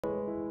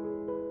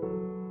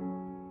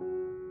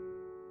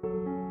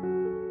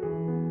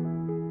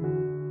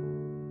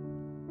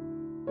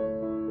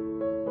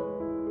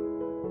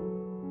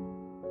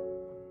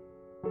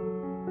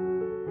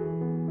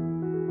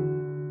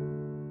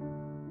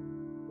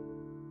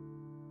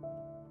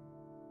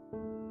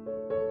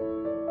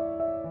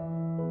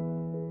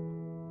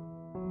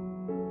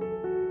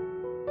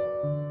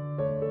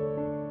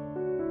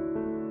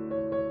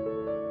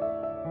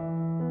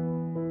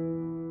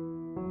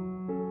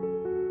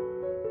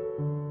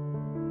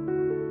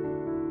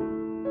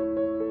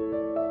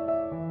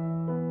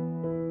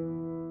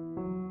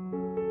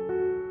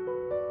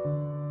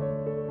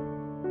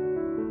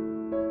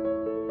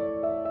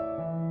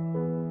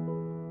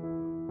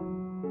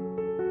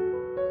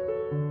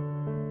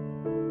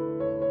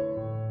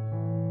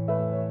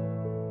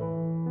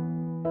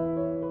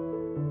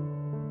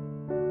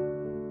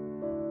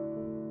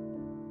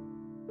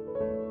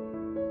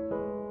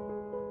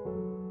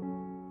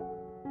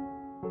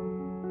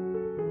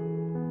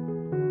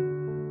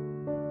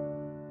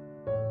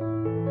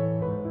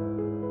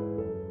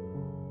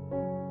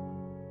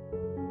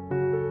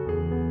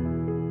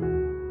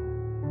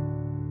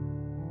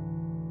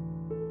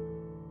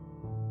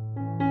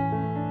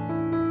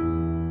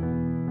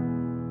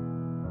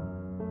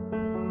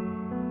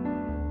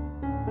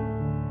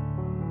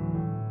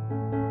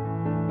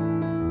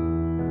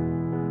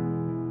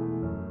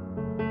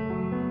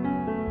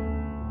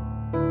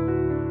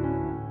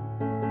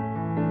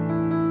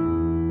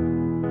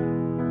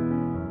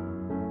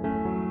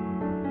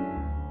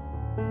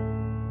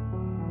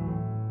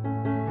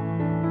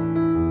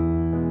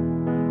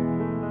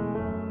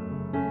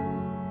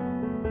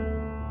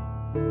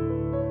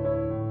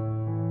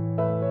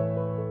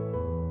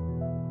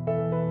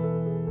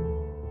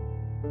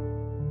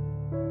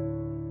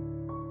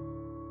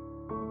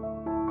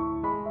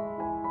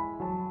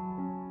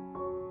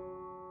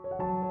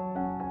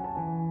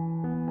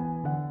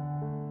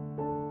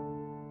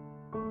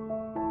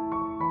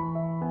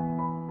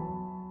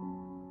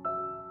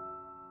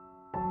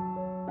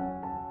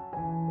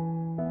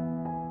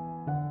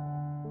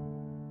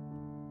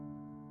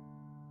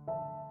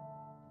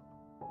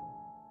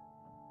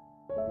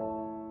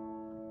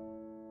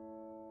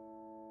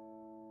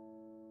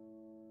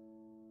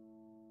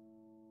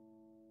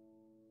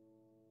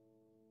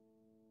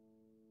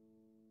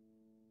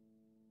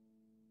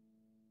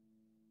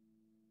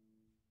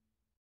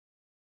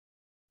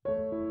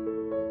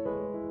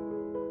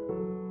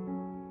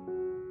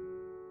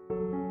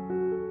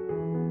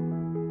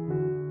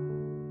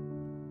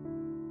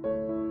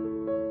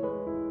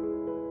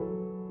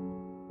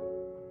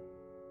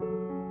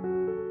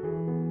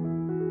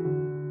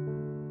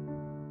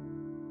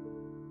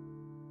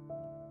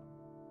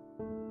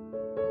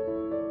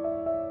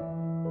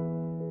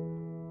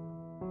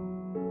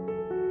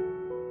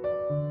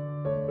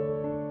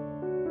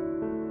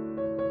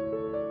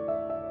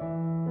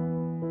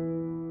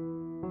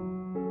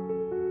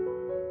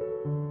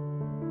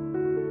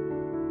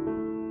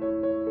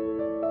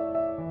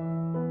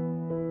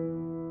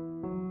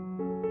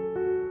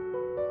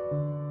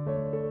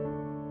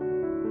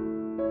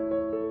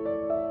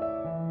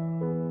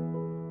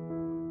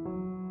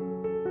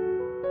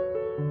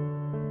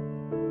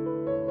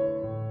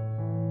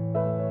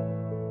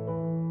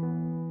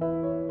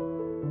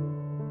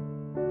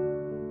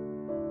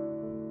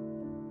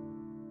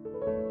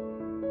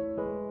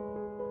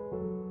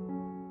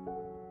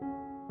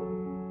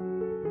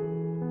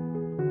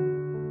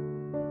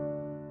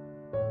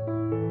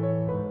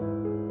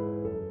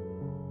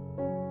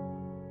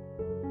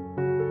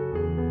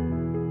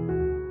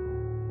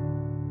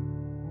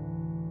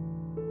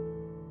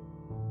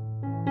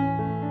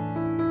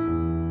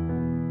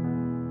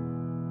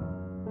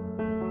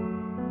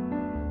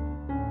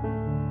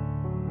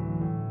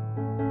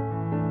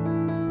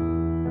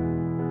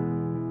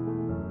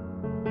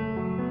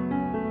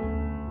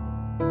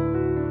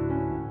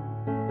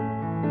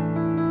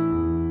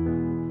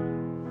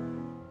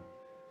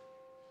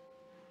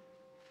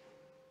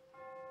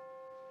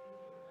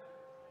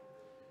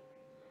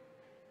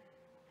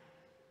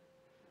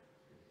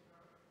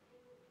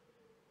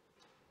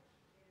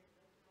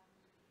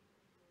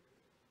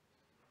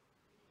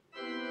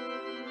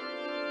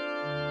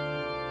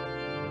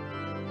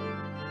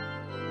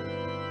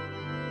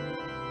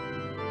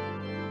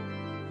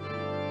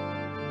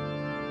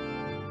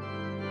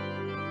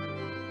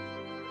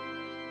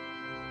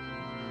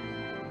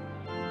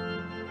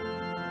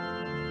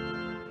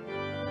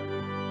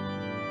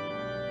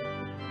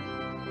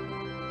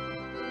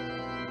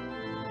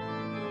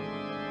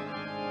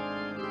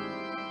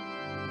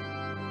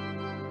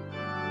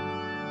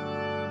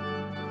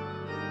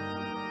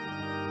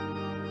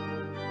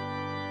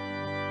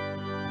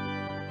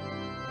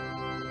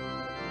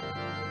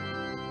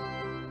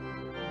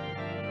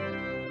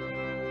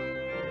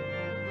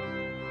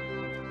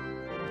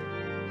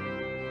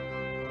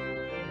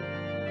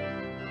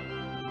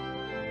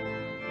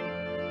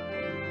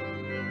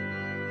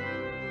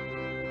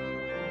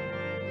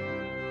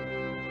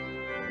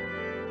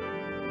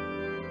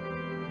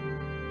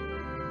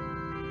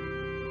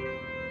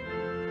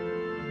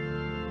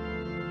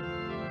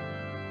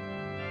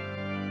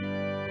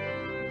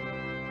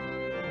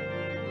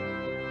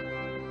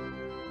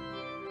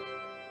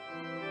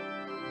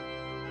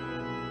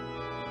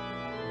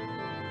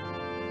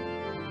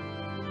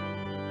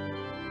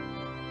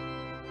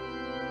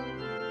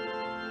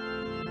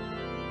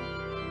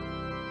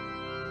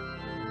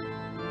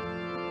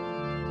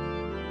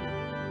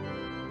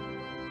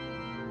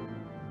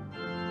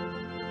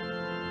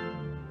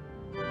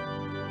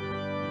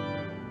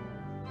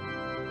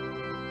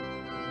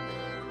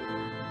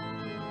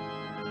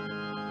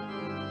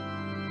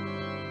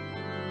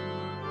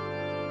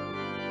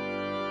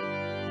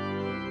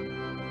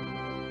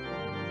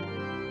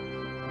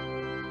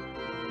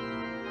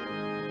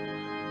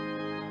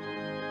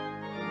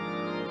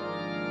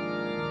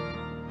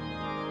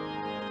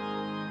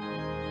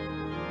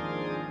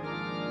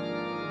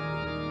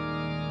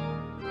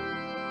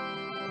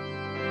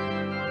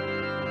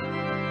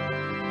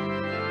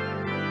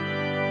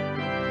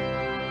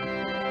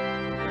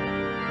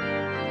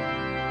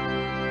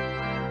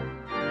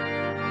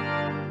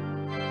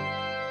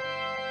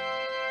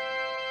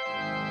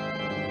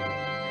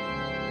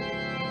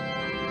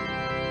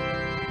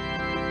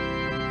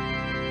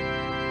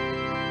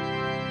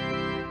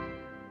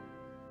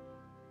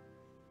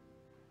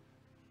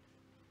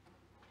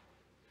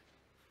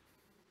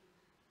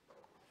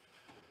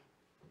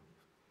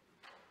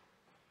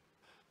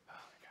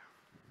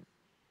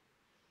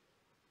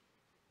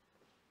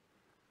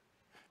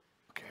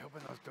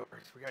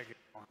outdoors. We got to get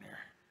on here.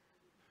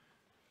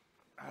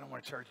 I don't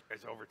want to charge you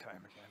guys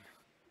overtime again.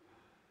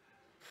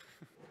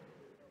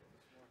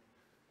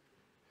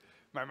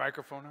 My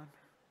microphone on?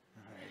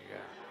 There you go.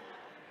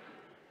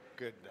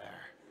 Good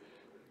there.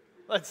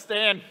 Let's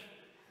stand.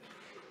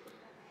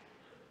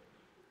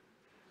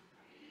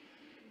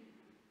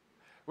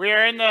 We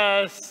are in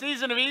the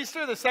season of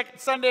Easter, the second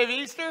Sunday of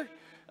Easter.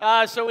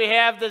 So we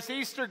have this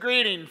Easter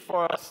greeting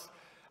for us.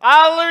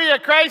 Hallelujah,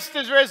 Christ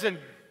is risen.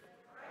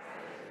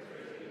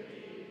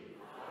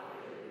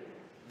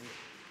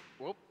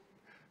 Whoop.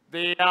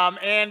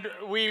 And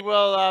we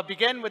will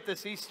begin with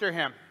this Easter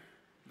hymn.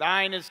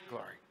 Thine is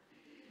glory.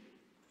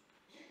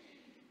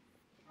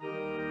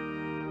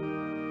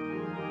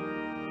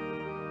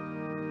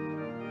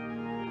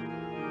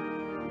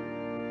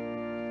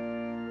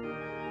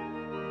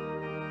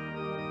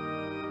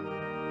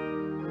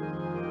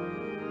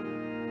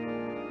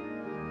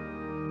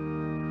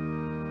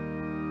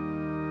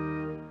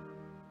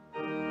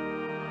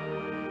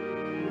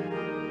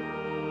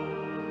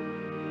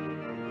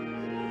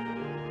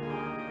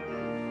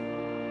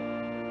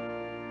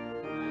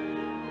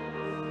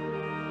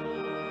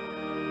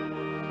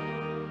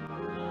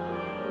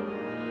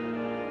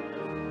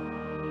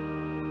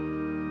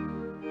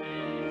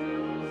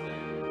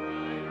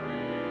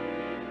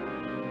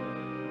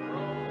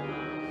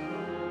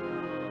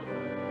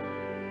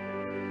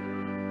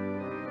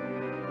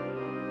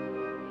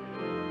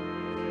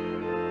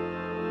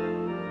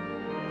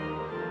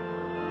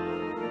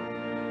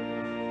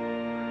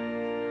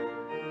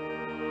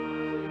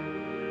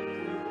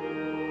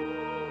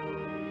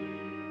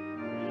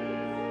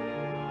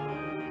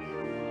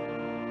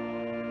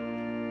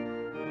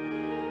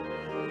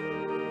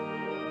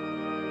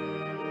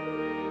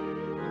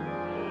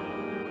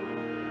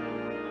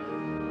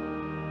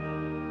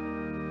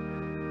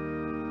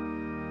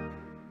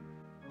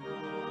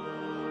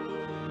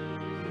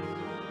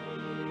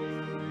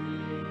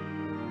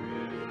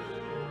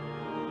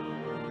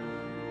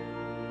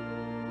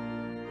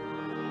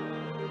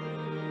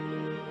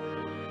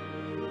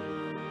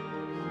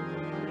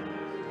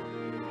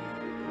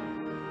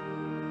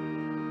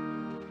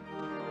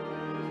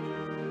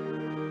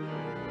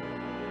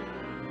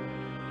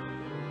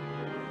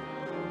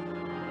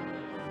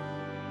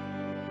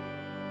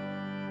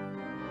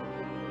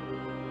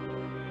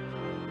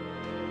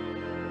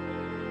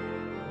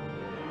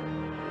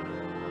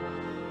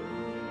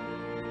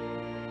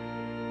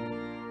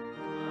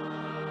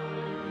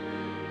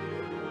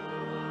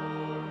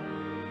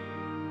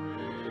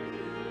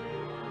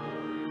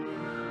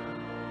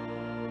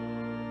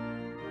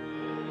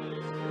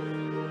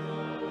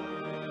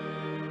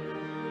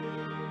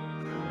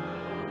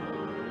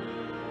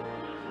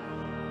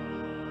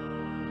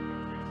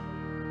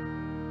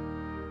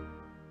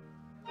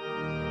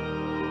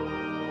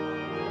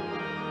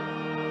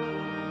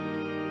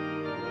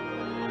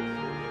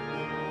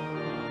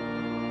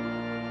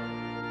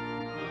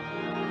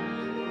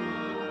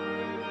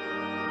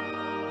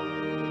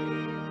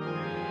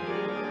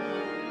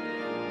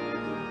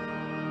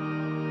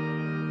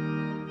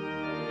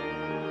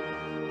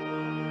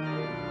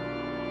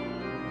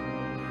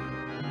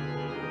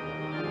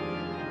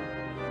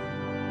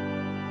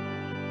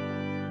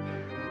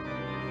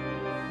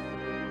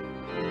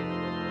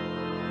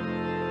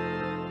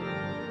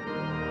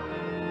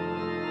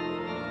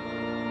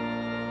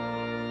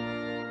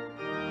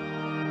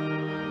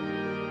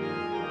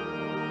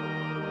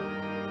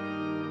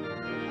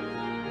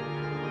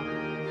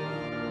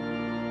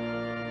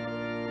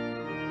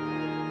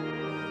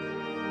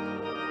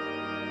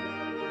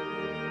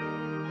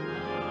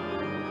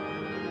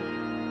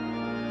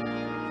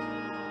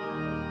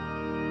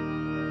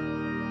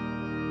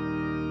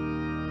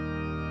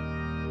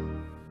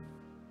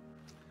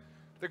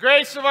 The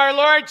grace of our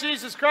Lord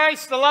Jesus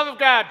Christ, the love of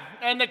God,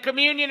 and the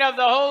communion of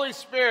the Holy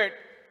Spirit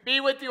be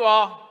with you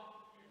all.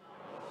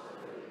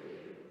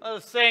 Let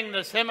us sing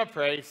this hymn of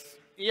praise,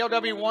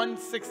 EOW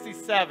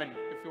 167,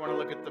 if you want to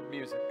look at the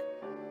music.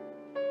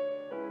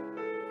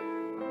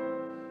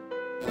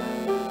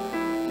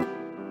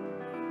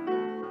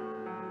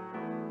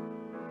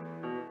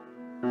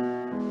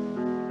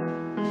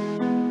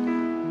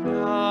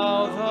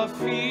 Now the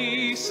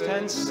feast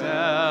and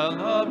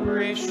celebration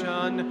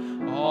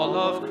all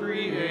of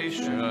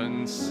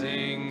creation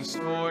sings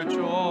for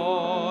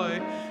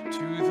joy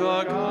to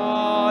the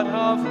God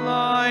of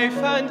life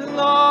and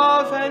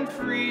love and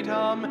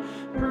freedom,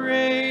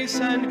 praise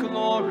and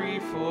glory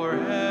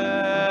forevermore.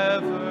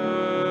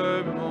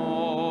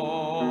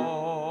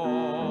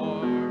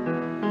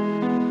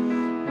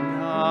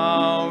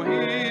 Now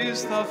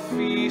is the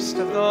feast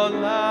of the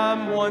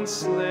Lamb once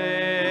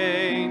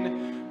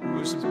slain,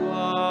 whose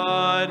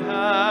blood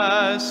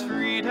has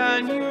freed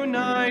and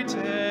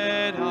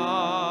united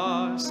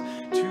us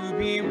to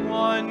be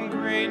one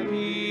great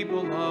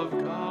people of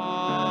God.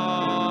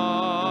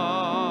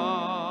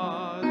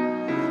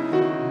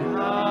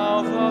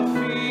 Now the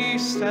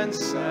feast and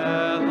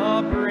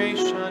celebration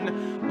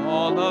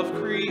all of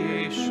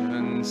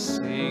creation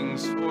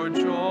sings for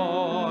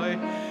joy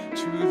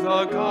to the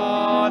the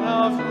God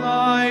of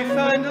life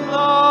and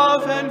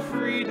love and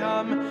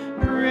freedom,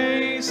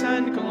 praise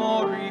and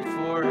glory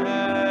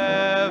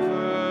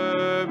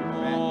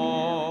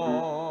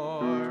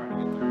forevermore.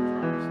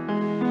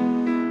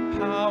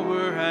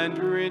 Power and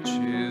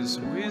riches,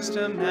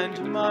 wisdom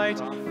and might,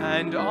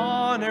 and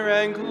honor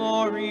and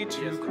glory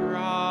to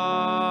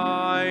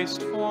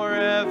Christ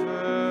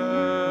forever.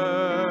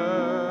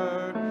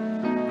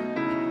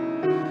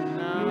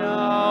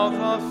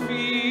 Now the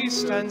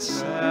feast and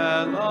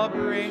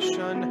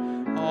celebration,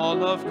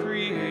 all of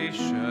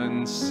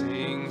creation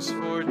sings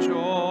for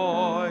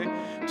joy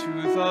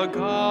to the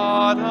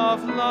God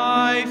of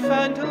life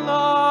and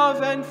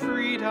love and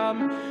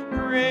freedom,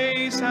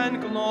 praise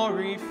and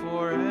glory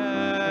forevermore.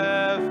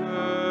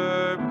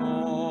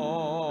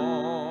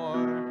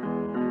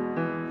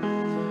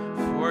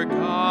 For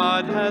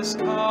God has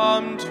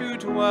come to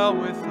dwell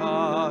with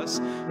us,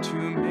 to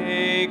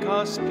make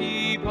us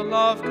people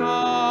of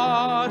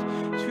God,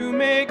 to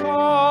make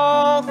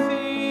all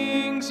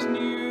things new.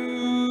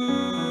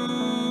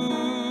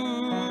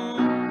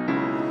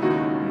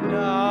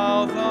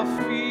 Now the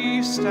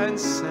feast and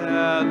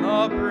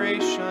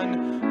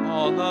celebration,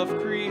 all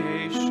of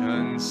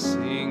creation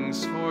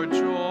sings for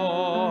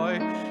joy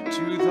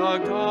to the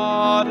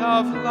God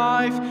of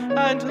life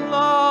and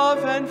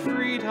love and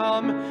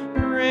freedom,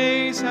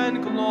 praise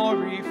and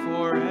glory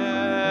forevermore.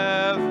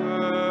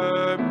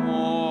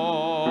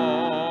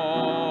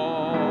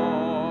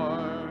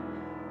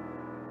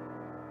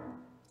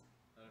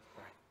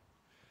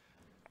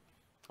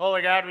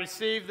 Holy God,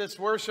 receive this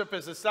worship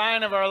as a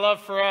sign of our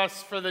love for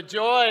us, for the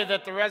joy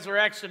that the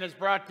resurrection has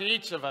brought to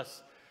each of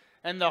us,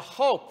 and the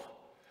hope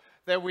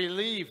that we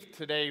leave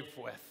today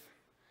with.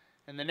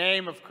 In the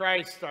name of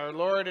Christ, our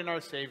Lord and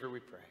our Savior, we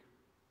pray.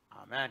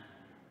 Amen.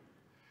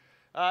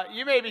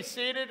 You may be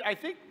seated. I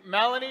think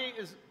Melanie,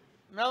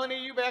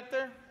 you back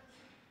there?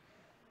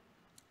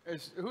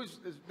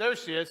 There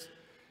she is.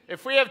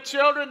 If we have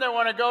children that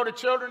want to go to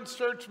Children's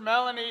Church,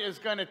 Melanie is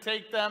going to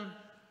take them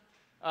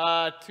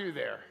to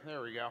there.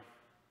 There we go.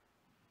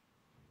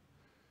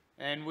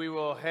 And we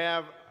will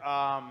have,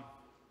 oh,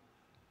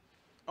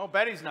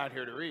 Betty's not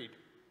here to read.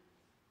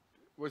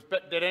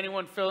 Did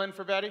anyone fill in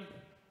for Betty?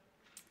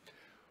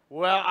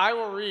 Well, I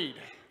will read.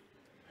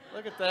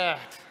 Look at that.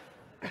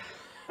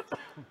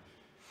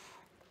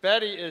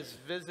 Betty is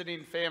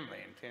visiting family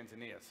in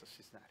Tanzania, so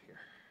she's not here.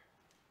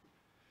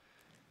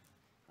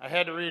 I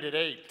had to read at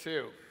 8,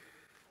 too.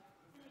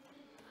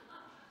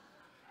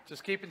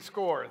 Just keeping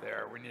score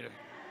there. When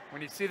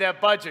you see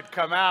that budget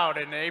come out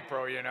in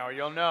April, you'll know.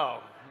 You'll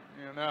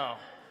know.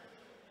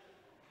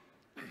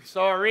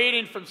 So a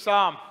reading from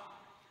Psalm,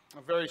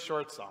 a very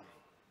short psalm.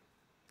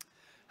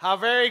 How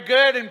very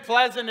good and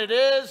pleasant it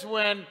is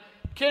when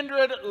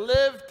kindred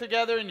live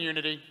together in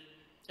unity.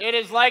 It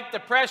is like the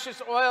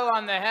precious oil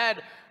on the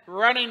head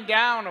running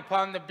down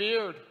upon the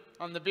beard,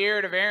 on the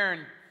beard of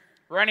Aaron,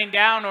 running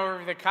down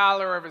over the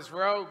collar of his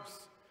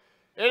robes.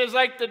 It is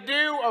like the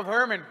dew of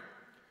Hermon,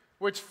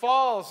 which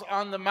falls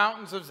on the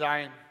mountains of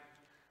Zion.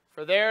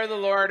 For there the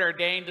Lord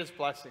ordained his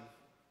blessing,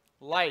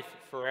 life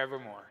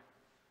forevermore.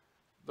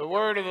 The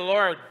word of the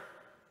Lord.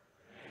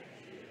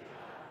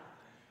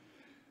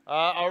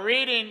 A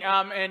reading,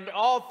 and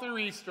all through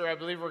Easter, I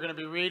believe we're going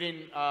to be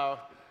reading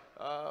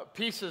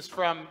pieces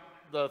from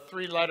the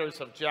 3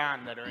 letters of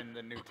John that are in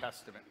the New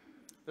Testament.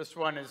 This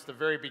one is the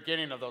very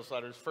beginning of those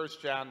letters, 1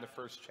 John, the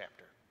 1st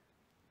chapter.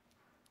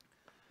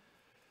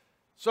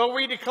 So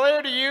we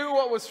declare to you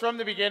what was from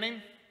the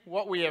beginning,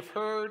 what we have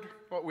heard,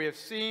 what we have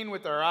seen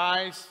with our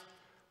eyes,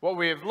 what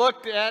we have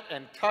looked at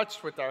and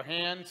touched with our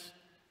hands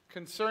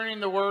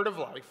concerning the word of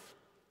life.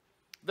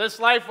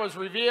 This life was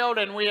revealed,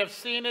 and we have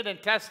seen it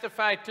and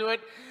testified to it,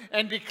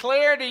 and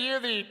declare to you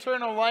the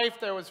eternal life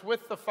that was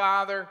with the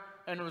Father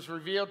and was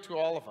revealed to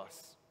all of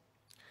us.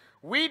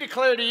 We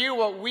declare to you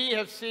what we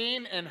have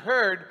seen and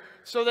heard,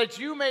 so that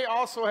you may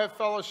also have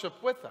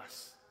fellowship with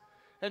us.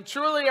 And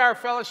truly our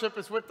fellowship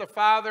is with the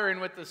Father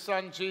and with the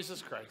Son,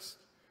 Jesus Christ.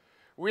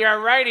 We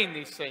are writing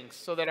these things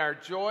so that our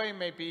joy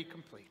may be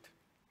complete.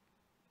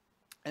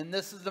 And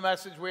this is the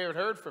message we have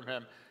heard from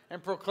him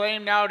and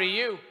proclaim now to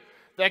you,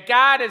 that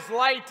God is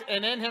light,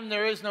 and in him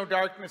there is no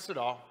darkness at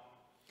all.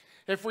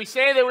 If we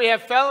say that we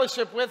have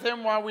fellowship with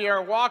him while we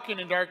are walking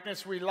in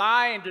darkness, we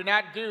lie and do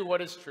not do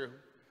what is true.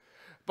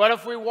 But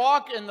if we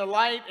walk in the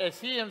light as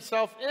he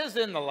himself is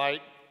in the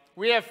light,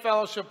 we have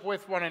fellowship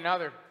with one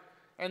another.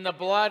 And the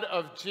blood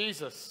of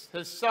Jesus,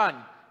 his Son,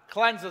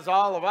 cleanses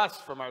all of us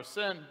from our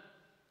sin.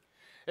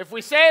 If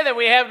we say that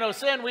we have no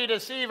sin, we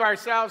deceive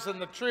ourselves,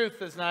 and the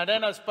truth is not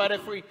in us. But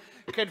if we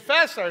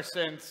confess our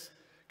sins,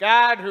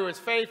 God, who is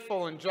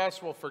faithful and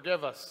just, will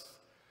forgive us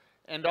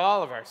and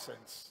all of our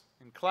sins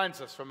and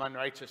cleanse us from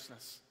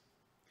unrighteousness.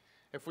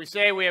 If we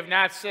say we have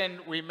not sinned,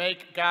 we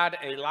make God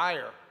a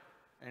liar,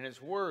 and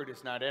his word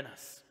is not in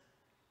us.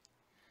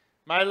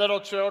 My little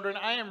children,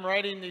 I am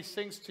writing these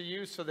things to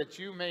you so that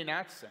you may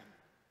not sin.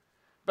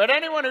 But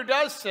anyone who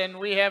does sin,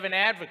 we have an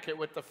advocate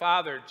with the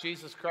Father,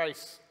 Jesus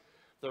Christ,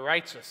 the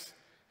righteous.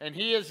 And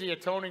he is the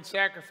atoning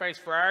sacrifice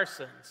for our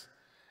sins,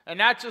 and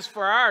not just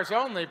for ours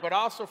only, but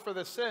also for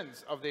the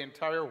sins of the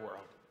entire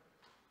world.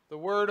 The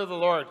word of the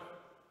Lord.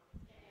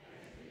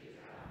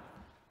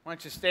 Why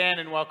don't you stand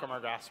and welcome our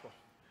gospel.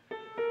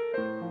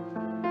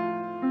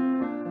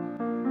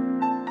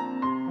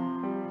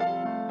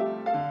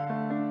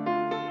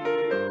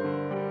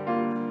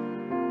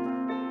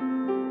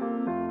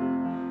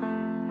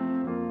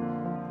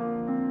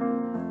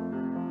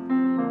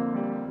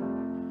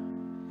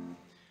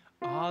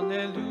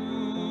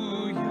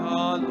 Alleluia,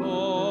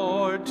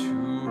 Lord, to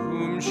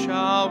whom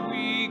shall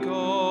we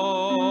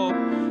go?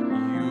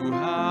 You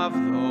have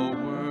the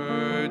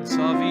words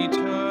of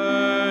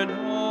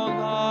eternal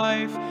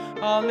life.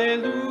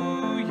 Alleluia.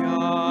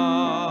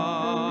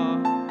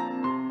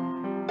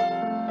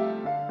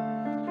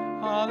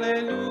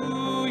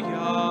 Alleluia,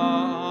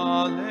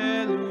 alleluia,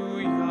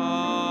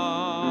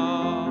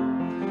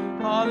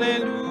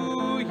 alleluia.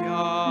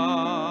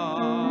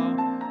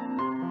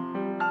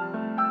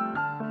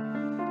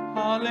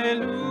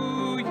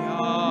 Alleluia,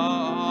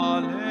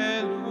 alleluia.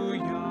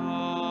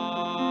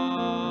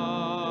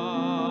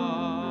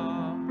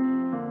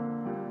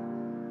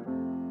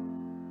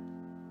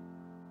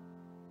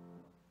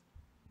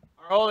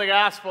 Our Holy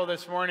Gospel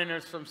this morning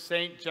is from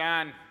St.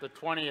 John, the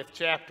 20th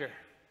chapter.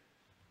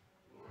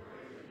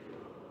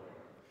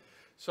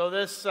 So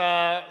this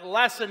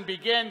lesson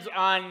begins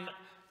on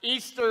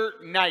Easter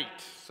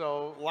night.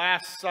 So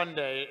last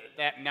Sunday,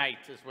 that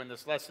night is when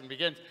this lesson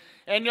begins.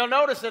 And you'll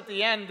notice at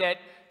the end that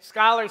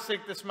scholars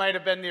think this might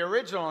have been the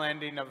original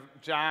ending of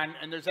John,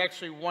 and there's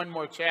actually one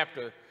more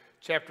chapter,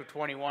 chapter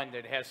 21,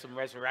 that has some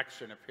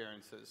resurrection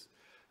appearances.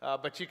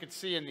 But you could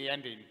see in the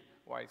ending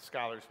why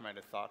scholars might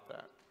have thought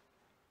that.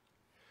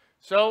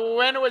 So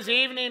when it was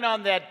evening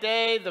on that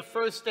day, the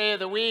first day of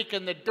the week,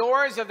 and the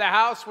doors of the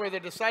house where the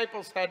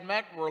disciples had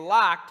met were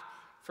locked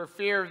for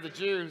fear of the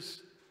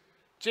Jews,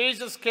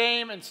 Jesus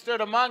came and stood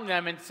among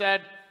them and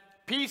said,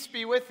 "Peace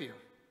be with you."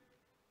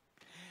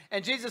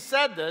 And Jesus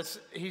said this,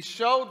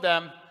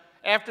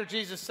 after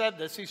Jesus said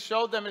this, he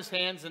showed them his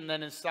hands and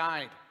then his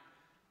side.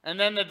 And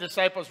then the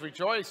disciples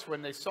rejoiced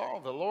when they saw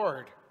the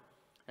Lord.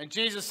 And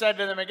Jesus said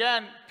to them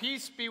again,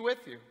 "Peace be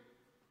with you.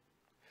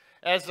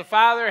 As the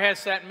Father has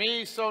sent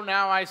me, so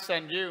now I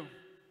send you."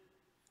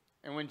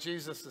 And when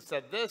Jesus had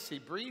said this, he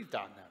breathed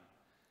on them.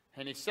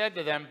 And he said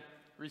to them,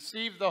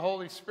 "Receive the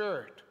Holy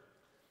Spirit.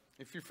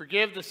 If you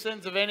forgive the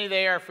sins of any,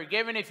 they are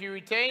forgiven. If you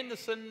retain the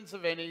sins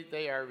of any,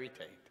 they are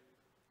retained."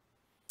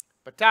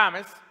 But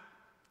Thomas,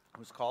 who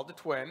was called the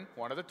twin,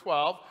 one of the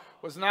 12,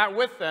 was not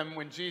with them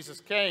when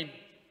Jesus came.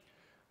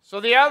 So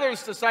the other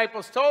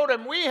disciples told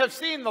him, "We have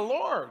seen the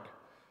Lord."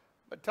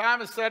 But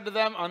Thomas said to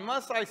them,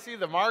 "Unless I see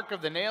the mark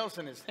of the nails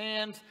in his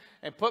hands,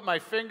 and put my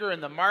finger in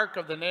the mark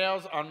of the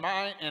nails and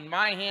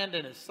my hand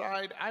in his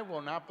side, I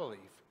will not believe."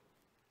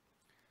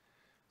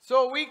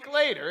 So a week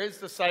later, his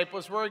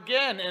disciples were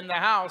again in the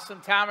house,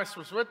 and Thomas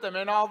was with them.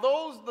 And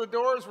although the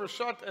doors were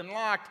shut and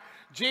locked,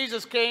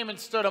 Jesus came and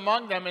stood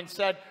among them and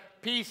said,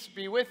 "Peace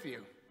be with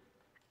you."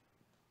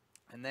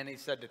 And then he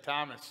said to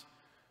Thomas,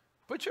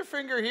 "Put your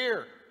finger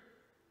here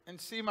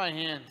and see my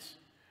hands.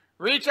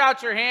 Reach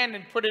out your hand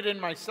and put it in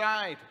my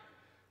side.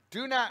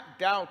 Do not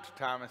doubt,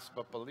 Thomas,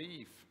 but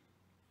believe."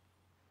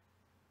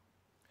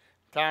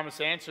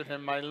 Thomas answered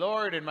him, "My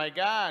Lord and my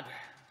God."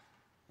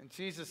 And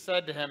Jesus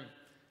said to him,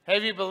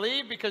 "Have you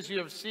believed because you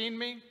have seen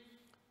me?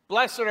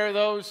 Blessed are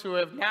those who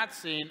have not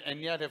seen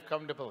and yet have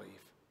come to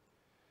believe."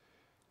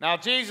 Now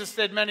Jesus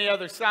did many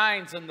other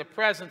signs in the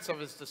presence of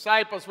his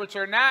disciples, which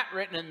are not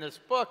written in this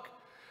book.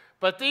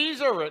 But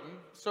these are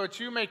written so that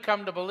you may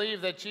come to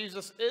believe that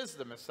Jesus is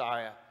the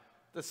Messiah,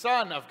 the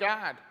Son of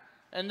God,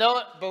 and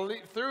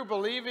through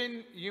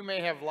believing you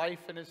may have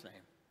life in his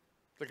name.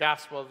 The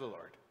gospel of the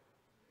Lord.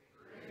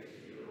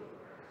 Praise to you, Lord.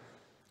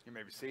 You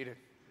may be seated.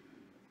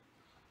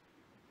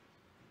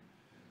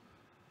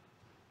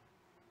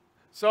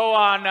 So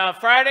on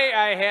Friday,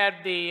 I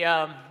had the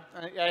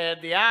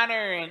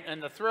honor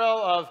and the thrill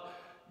of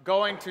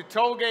going to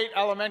Tollgate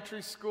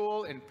Elementary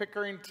School in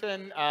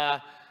Pickerington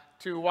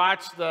to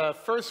watch the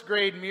first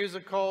grade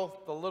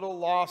musical, The Little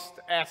Lost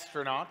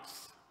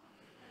Astronauts.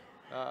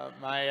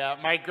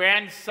 My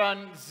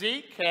grandson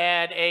Zeke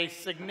had a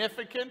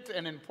significant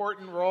and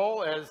important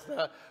role as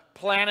the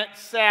planet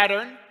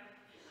Saturn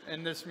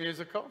in this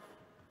musical.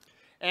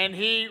 And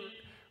he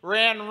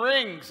ran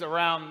rings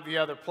around the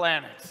other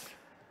planets.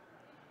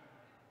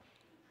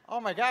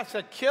 Oh my gosh,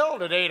 that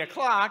killed at 8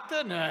 o'clock,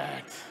 didn't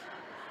it?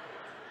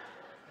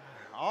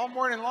 All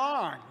morning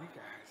long, you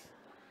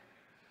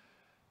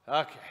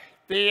guys. Okay.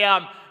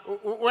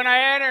 When I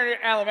enter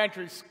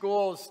elementary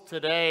schools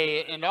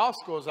today, in all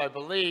schools I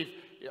believe,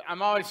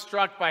 I'm always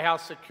struck by how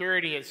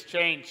security has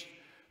changed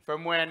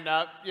from when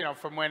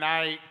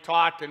I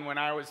taught and when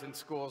I was in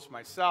schools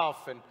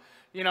myself. And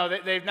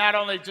they've not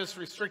only just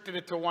restricted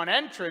it to one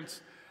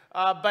entrance,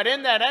 but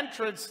in that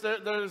entrance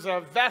there's a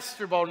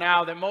vestibule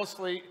now that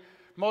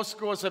most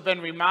schools have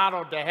been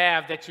remodeled to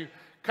have, that you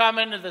come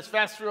into this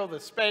vestibule, the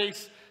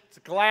space. It's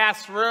a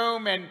glass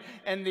room,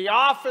 and the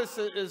office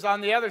is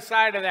on the other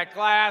side of that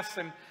glass,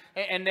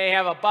 and they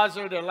have a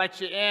buzzer to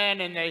let you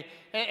in,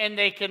 and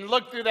they can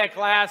look through that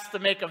glass to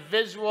make a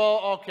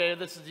visual. Okay,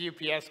 this is the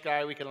UPS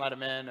guy, we can let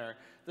him in, or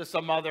this is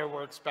a mother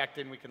we're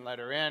expecting, we can let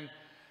her in.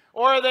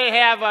 Or they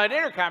have an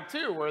intercom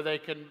too, where they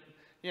can,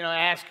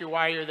 ask you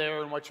why you're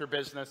there and what's your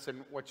business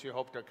and what you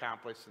hope to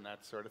accomplish and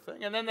that sort of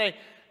thing. And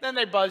then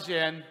they buzz you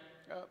in.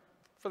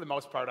 For the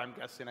most part, I'm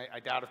guessing. I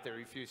doubt if they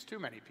refuse too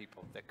many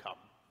people that come.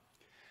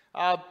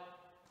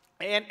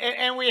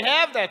 And we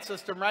have that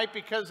system, right?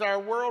 Because our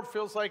world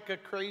feels like a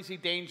crazy,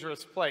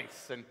 dangerous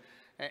place.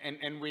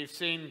 And we've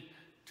seen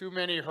too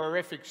many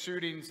horrific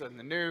shootings in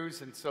the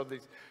news. And so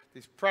these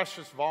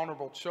precious,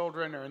 vulnerable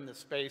children are in this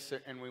space,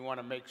 and we want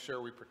to make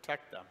sure we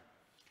protect them.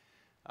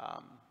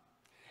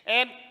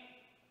 And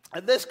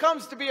this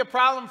comes to be a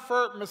problem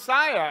for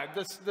Messiah,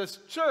 this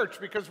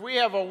church, because we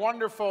have a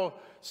wonderful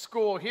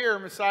school here,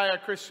 Messiah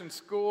Christian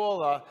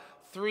School, a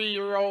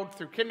 3-year-old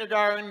through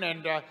kindergarten,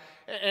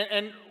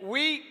 and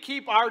we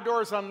keep our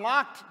doors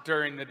unlocked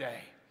during the day.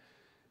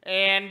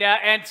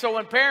 And so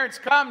when parents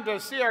come to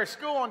see our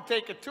school and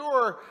take a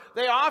tour,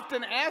 they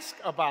often ask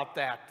about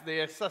that,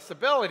 the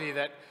accessibility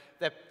that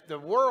the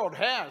world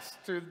has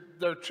to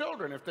their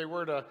children if they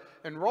were to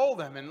enroll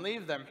them and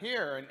leave them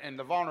here, and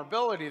the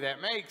vulnerability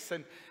that makes.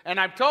 And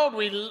I'm told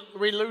we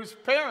lose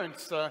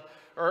parents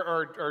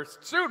or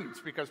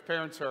students because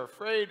parents are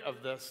afraid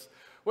of this,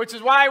 which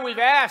is why we've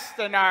asked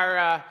in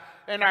our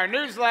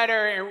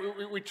newsletter,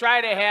 and we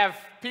try to have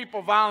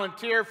people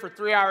volunteer for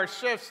 3-hour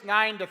shifts,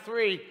 9 to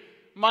 3,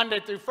 Monday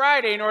through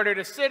Friday, in order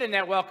to sit in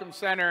that welcome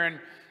center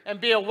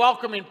and be a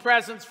welcoming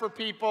presence for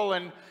people,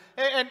 and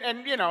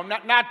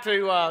not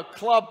to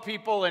club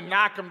people and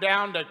knock them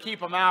down to keep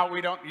them out.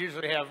 We've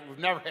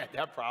never had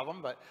that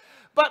problem, but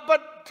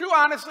to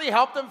honestly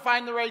help them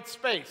find the right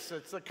space.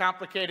 It's a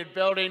complicated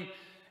building,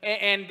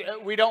 and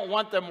we don't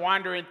want them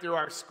wandering through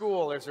our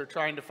school as they're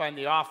trying to find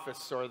the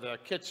office or the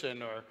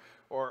kitchen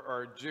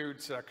or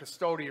Jude's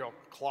custodial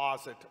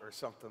closet or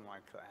something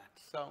like that.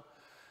 So,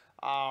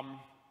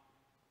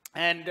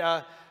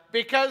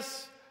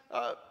 because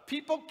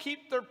people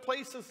keep their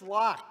places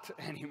locked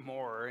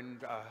anymore, and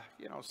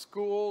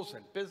schools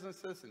and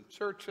businesses and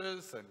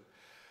churches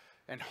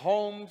and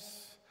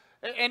homes.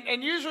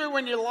 And usually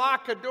when you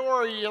lock a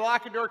door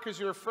because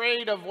you're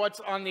afraid of what's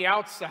on the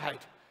outside,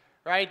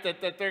 right?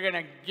 That they're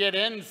going to get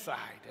inside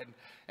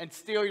and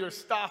steal your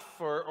stuff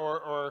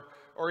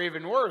or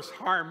even worse,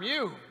 harm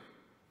you.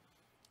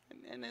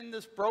 And in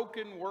this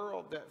broken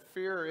world, that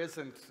fear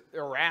isn't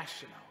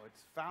irrational,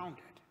 it's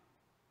founded.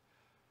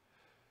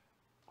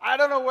 I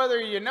don't know whether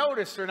you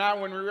noticed or not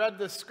when we read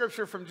this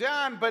scripture from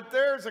John, but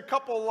there's a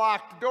couple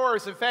locked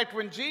doors. In fact,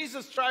 when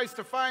Jesus tries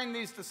to find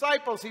these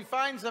disciples, he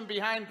finds them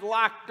behind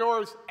locked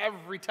doors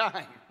every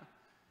time.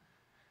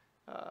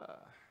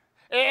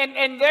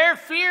 And their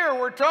fear,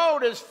 we're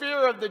told, is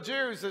fear of the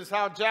Jews, is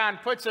how John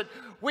puts it.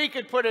 We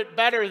could put it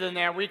better than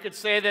that. We could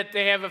say that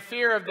they have a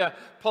fear of the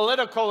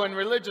political and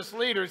religious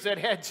leaders that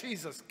had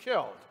Jesus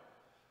killed.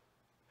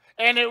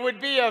 And it would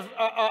be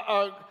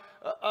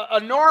a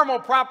normal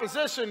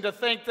proposition to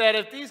think that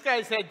if these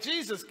guys had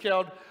Jesus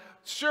killed,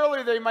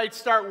 surely they might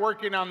start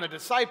working on the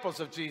disciples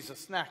of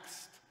Jesus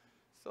next.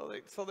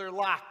 So they're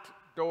locked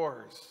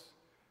doors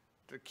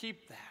to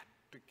keep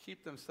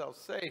themselves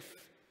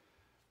safe.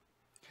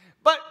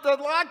 But the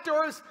locked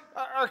doors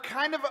are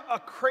kind of a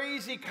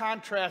crazy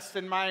contrast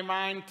in my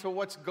mind to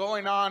what's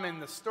going on in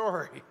the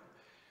story.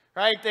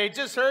 Right? They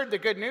just heard the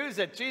good news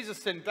that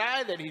Jesus didn't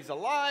die, that he's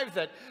alive,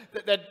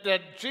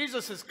 that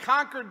Jesus has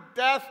conquered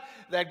death,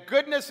 that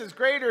goodness is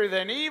greater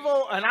than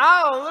evil, an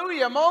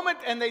hallelujah moment,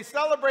 and they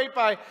celebrate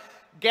by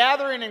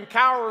gathering and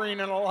cowering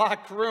in a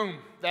locked room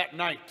that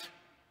night.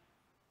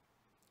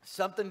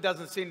 Something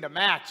doesn't seem to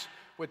match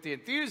with the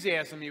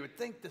enthusiasm you would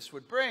think this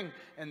would bring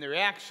and the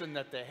reaction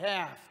that they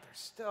have. They're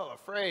still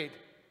afraid.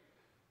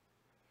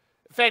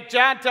 In fact,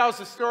 John tells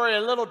the story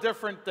a little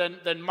different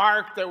than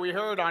Mark that we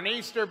heard on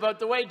Easter, but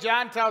the way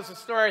John tells the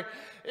story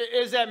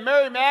is that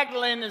Mary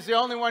Magdalene is the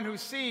only one who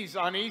sees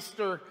on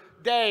Easter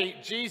day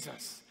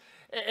Jesus.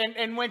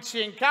 And when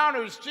she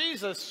encounters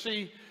Jesus,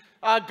 she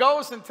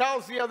goes and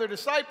tells the other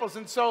disciples.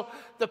 And so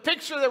the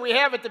picture that we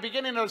have at the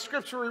beginning of the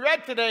scripture we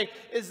read today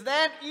is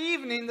that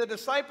evening the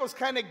disciples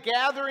kind of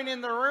gathering in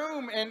the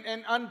room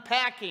and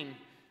unpacking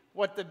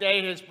what the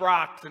day has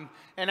brought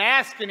and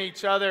asking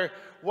each other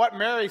what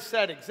Mary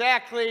said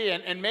exactly,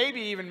 and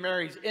maybe even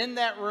Mary's in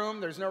that room.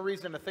 There's no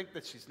reason to think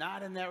that she's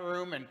not in that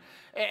room,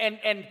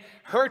 and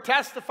her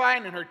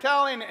testifying and her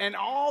telling and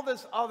all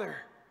this other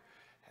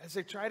as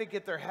they try to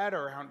get their head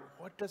around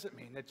what does it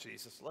mean that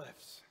Jesus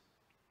lives.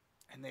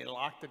 And they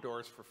lock the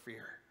doors for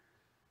fear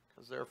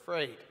because they're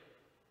afraid.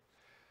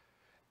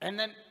 And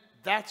then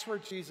that's where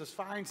Jesus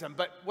finds them.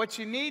 But what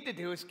you need to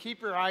do is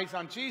keep your eyes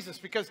on Jesus,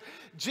 because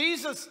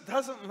Jesus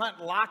doesn't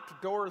let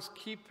locked doors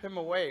keep him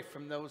away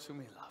from those whom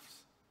he loves.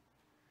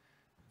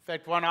 In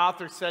fact, one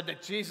author said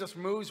that Jesus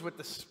moves with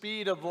the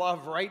speed of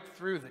love right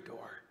through the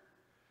door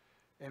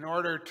in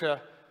order to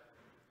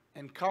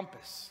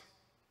encompass,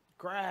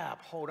 grab,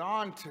 hold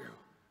on to,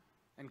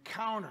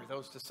 encounter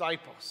those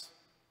disciples.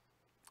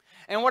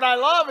 And what I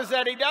love is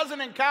that he doesn't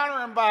encounter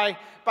them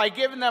by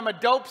giving them a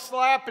dope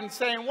slap and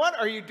saying, what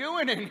are you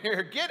doing in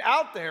here? Get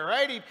out there,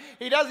 right?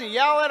 He doesn't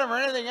yell at them or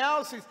anything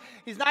else.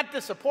 He's not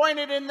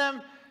disappointed in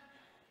them.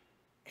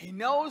 He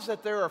knows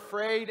that they're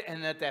afraid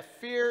and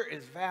that fear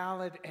is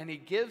valid, and he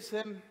gives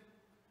them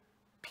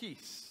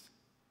peace.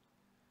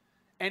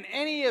 And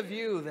any of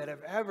you that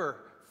have ever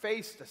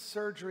faced a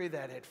surgery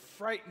that had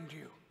frightened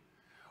you,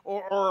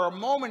 or a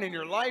moment in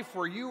your life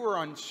where you were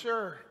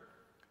unsure,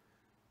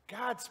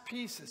 God's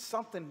peace is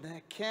something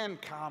that can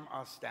calm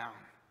us down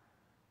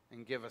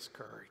and give us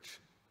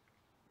courage.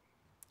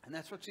 And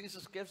that's what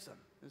Jesus gives them,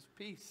 his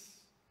peace.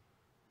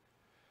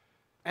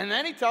 And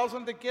then he tells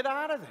them to get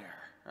out of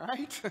there,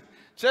 right?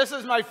 Just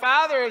as my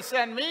Father has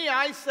sent me,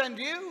 I send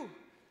you.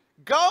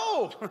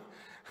 Go.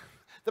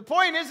 The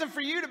point isn't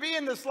for you to be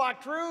in this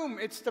locked room.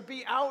 It's to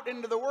be out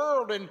into the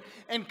world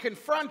and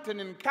confront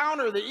and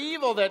encounter the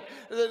evil that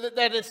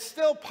is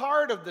still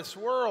part of this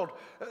world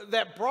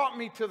that brought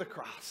me to the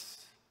cross.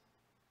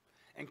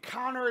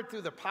 Encounter it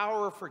through the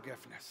power of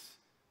forgiveness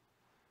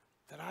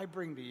that I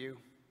bring to you.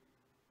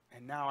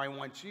 And now I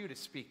want you to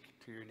speak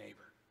to your neighbor.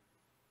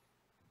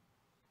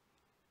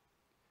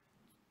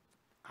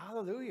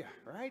 Hallelujah,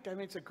 right? I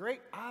mean, it's a great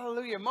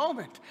hallelujah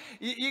moment.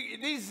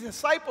 These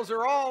disciples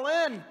are all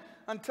in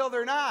until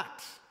they're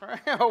not.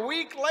 Right? A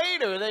week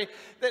later,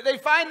 they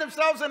find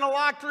themselves in a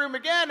locked room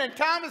again, and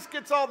Thomas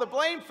gets all the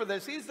blame for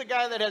this. He's the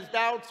guy that has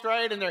doubts,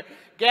 right? And they're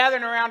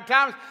gathering around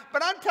Thomas.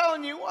 But I'm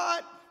telling you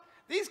what,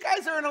 these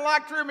guys are in a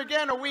locked room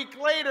again a week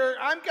later.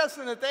 I'm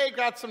guessing that they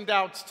got some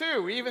doubts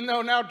too. Even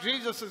though now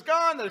Jesus is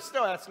gone, they're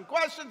still asking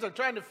questions. They're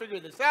trying to figure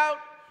this out.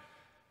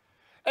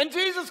 And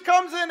Jesus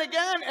comes in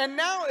again, and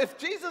now if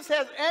Jesus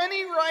has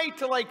any right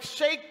to like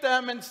shake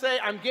them and say,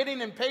 I'm getting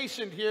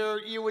impatient here,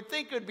 you would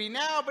think it would be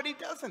now, but he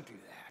doesn't do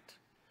that.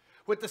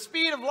 With the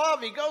speed of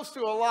love, he goes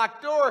to a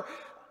locked door,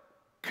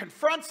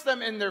 confronts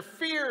them in their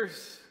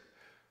fears,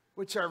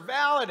 which are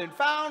valid and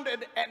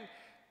founded,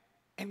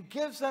 and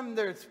gives them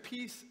their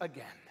peace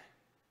again.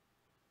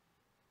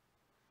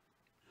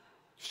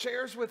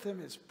 Shares with him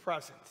his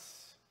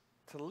presence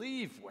to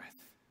leave with.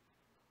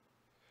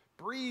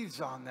 Breathes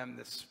on them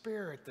the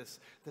Spirit, this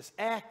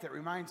act that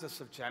reminds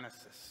us of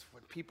Genesis,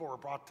 when people were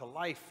brought to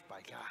life by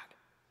God.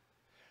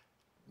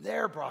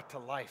 They're brought to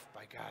life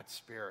by God's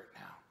Spirit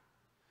now.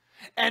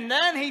 And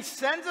then he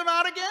sends them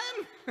out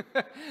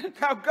again.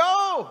 Now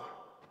go.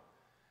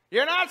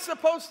 You're not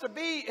supposed to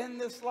be in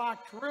this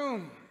locked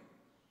room.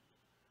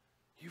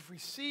 You've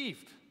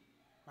received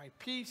my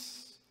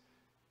peace.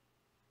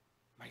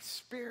 My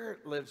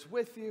Spirit lives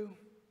with you.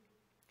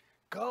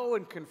 Go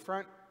and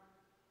confront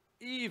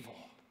evil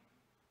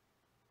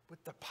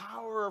with the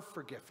power of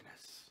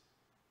forgiveness,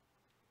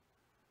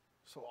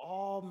 so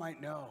all might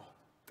know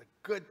the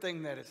good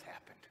thing that has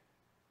happened.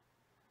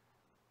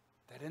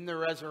 That in the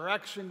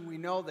resurrection, we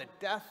know that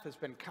death has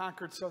been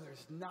conquered, so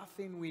there's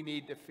nothing we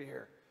need to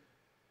fear.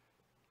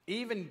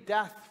 Even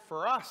death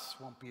for us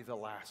won't be the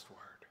last word.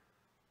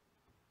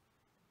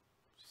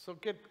 So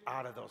get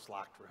out of those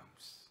locked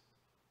rooms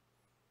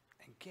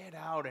and get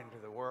out into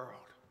the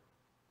world.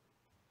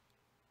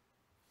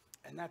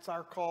 And that's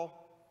our call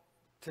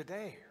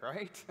today,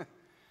 right?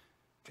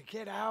 To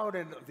get out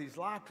into these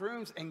locked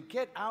rooms and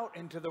get out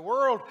into the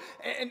world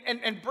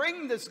and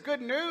bring this good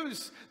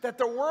news that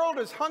the world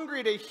is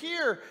hungry to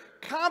hear,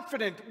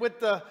 confident with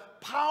the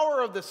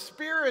power of the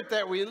Spirit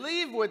that we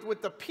leave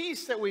with the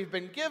peace that we've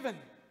been given.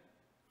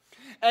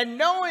 And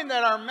knowing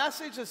that our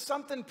message is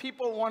something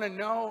people want to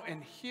know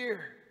and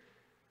hear,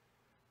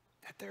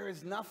 that there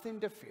is nothing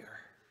to fear,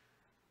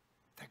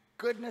 that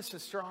goodness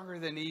is stronger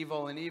than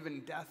evil, and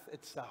even death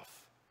itself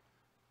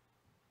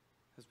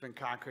has been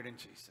conquered in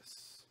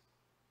Jesus.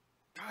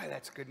 God,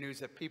 that's good news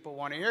that people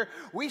want to hear.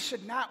 We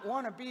should not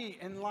want to be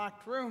in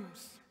locked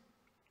rooms.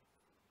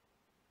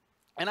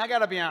 And I got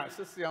to be honest,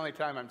 this is the only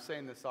time I'm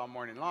saying this all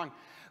morning long.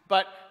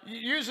 But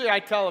usually I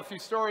tell a few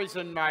stories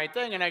in my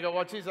thing, and I go,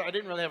 well, geez, I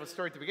didn't really have a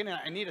story at the beginning.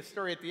 I need a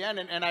story at the end.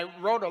 And I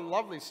wrote a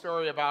lovely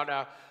story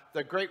about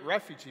the great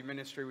refugee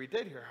ministry we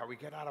did here, how we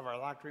get out of our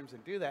locked rooms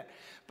and do that.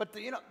 But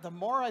the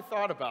more I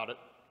thought about it,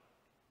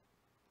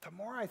 the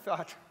more I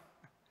thought,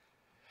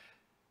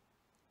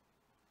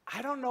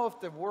 I don't know if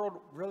the world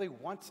really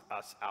wants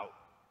us out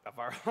of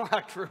our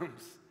locked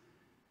rooms.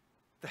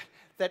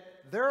 That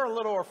they're a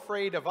little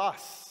afraid of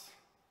us.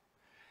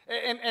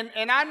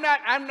 And I'm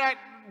not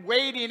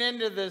wading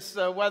into this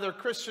whether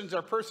Christians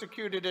are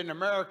persecuted in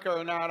America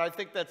or not. I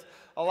think that's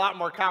a lot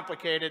more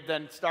complicated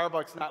than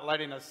Starbucks not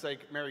letting us say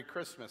Merry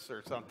Christmas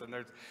or something.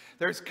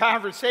 There's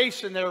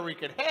conversation there we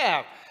could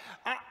have.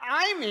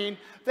 I mean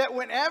that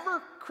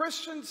whenever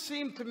Christians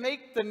seem to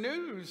make the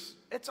news,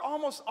 it's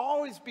almost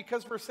always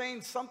because we're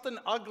saying something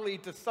ugly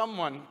to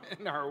someone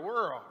in our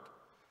world.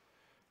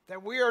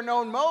 That we are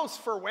known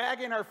most for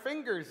wagging our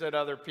fingers at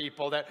other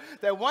people.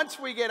 That once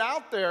we get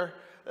out there,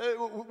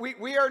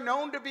 we are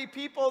known to be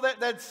people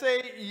that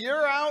say,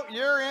 you're out,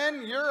 you're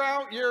in, you're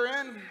out, you're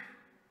in.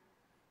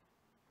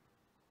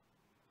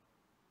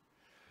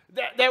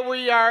 That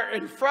we are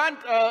in front,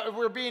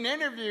 we're being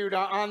interviewed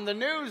on the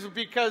news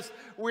because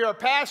we are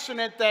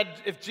passionate that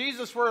if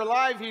Jesus were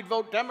alive, he'd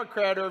vote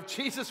Democrat, or if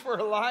Jesus were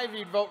alive,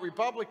 he'd vote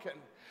Republican.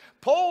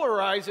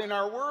 Polarizing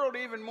our world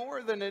even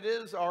more than it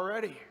is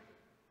already.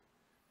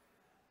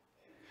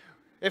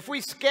 If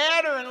we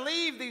scatter and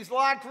leave these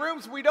locked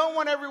rooms, we don't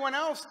want everyone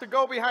else to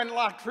go behind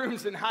locked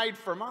rooms and hide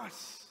from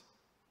us.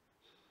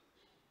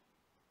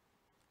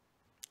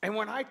 And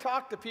when I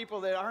talk to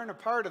people that aren't a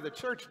part of the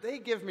church, they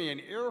give me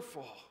an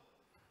earful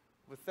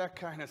with that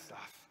kind of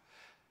stuff.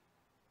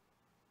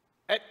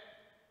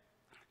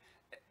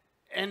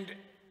 And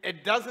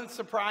it doesn't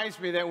surprise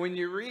me that when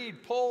you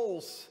read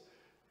polls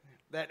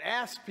that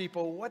ask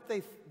people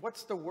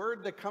what's the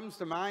word that comes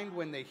to mind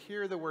when they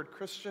hear the word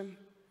Christian,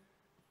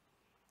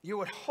 you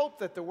would hope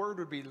that the word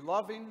would be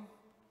loving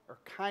or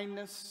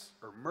kindness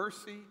or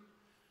mercy.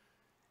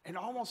 And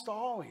almost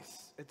always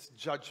it's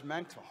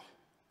judgmental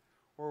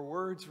or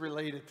words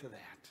related to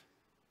that.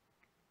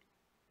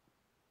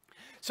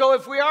 So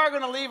if we are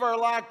going to leave our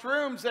locked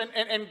rooms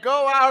and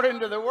go out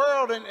into the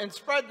world and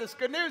spread this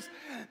good news,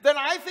 then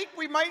I think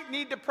we might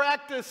need to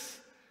practice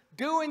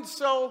doing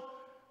so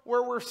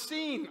where we're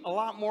seen a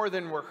lot more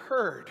than we're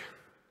heard.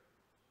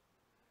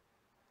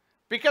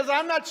 Because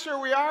I'm not sure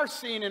we are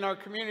seen in our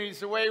communities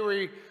the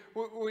way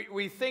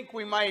we think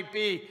we might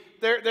be.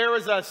 There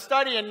was a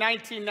study in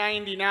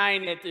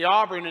 1999 at the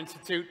Auburn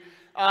Institute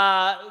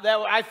that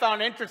I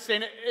found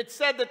interesting. It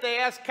said that they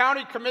asked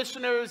county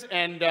commissioners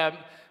and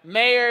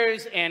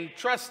mayors and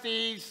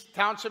trustees,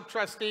 township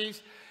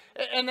trustees,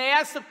 and they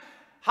asked them,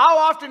 how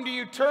often do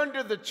you turn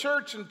to the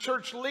church and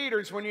church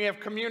leaders when you have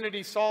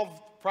community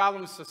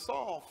problems to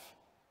solve?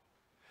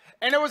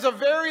 And it was a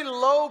very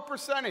low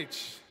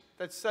percentage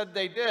that said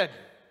they did.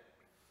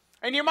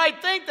 And you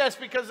might think that's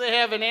because they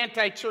have an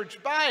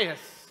anti-church bias.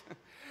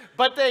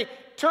 But they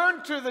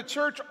turn to the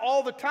church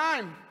all the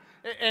time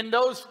in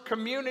those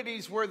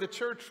communities where the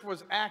church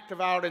was active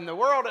out in the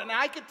world. And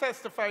I can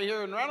testify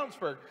here in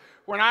Reynoldsburg.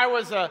 When I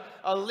was a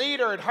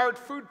leader at Heart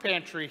Food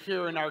Pantry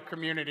here in our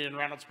community in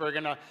Reynoldsburg,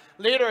 and a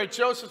leader at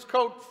Joseph's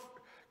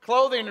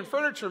Clothing and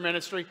Furniture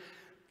Ministry,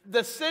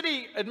 the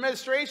city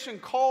administration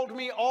called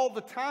me all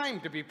the time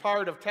to be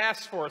part of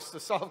task force to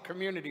solve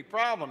community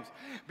problems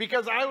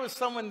because I was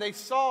someone they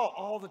saw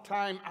all the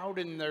time out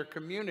in their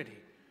community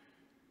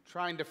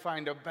trying to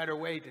find a better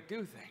way to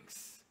do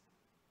things.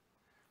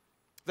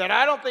 That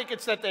I don't think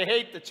it's that they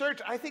hate the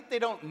church. I think they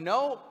don't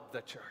know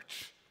the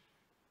church.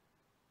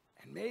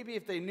 And maybe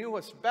if they knew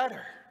us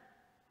better.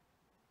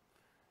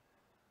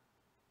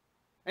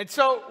 And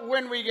so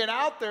when we get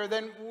out there,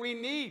 then we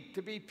need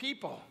to be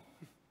people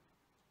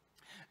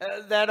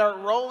that are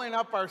rolling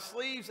up our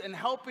sleeves and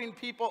helping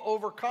people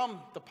overcome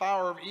the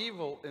power of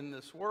evil in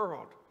this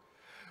world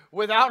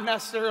without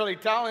necessarily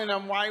telling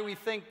them why we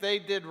think they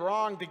did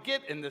wrong to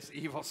get in this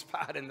evil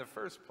spot in the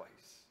first place.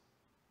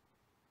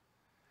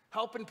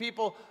 Helping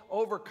people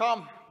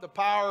overcome the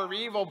power of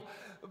evil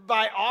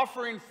by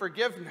offering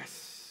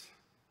forgiveness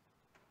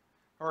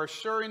or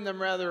assuring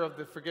them rather of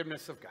the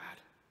forgiveness of God.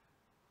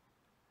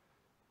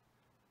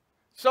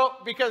 So,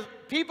 because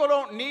people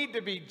don't need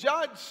to be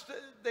judged,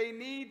 they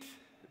need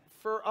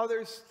for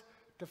others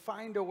to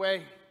find a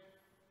way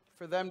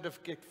for them to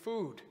get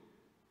food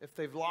if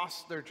they've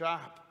lost their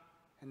job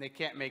and they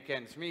can't make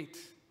ends meet.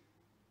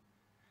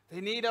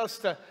 They need us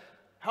to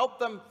help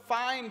them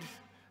find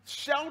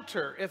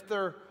shelter if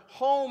their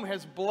home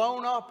has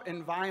blown up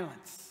in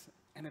violence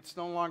and it's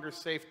no longer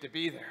safe to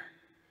be there.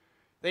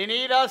 They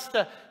need us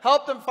to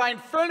help them find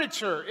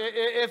furniture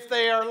if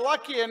they are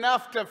lucky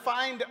enough to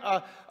find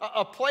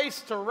a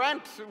place to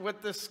rent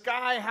with the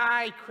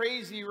sky-high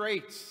crazy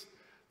rates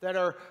that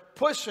are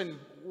pushing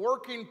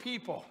working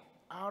people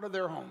out of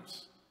their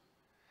homes.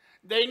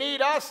 They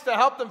need us to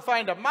help them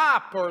find a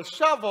mop or a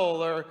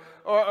shovel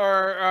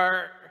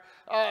or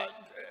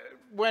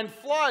when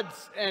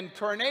floods and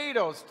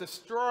tornadoes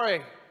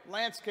destroy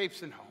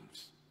landscapes and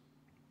homes.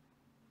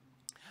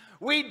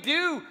 We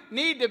do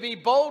need to be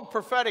bold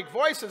prophetic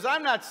voices.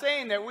 I'm not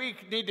saying that we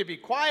need to be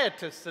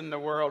quietists in the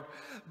world,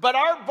 but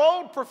our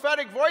bold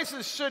prophetic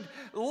voices should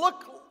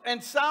look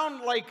and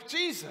sound like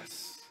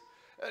Jesus.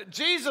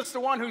 Jesus, the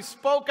one who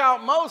spoke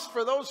out most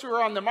for those who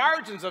are on the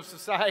margins of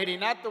society,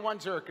 not the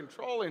ones who are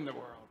controlling the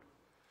world.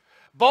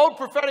 Bold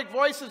prophetic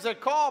voices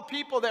that call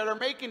people that are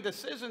making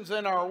decisions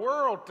in our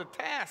world to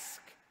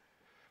task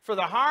for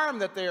the harm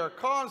that they are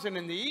causing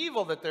and the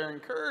evil that they're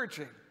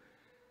encouraging.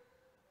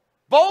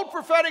 Bold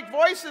prophetic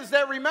voices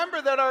that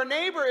remember that our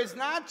neighbor is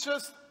not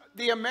just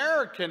the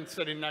American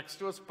sitting next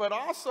to us, but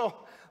also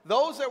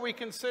those that we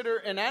consider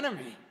an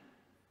enemy.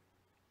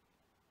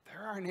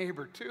 They're our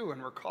neighbor too,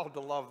 and we're called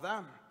to love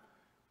them.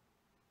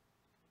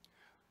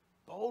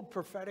 Bold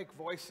prophetic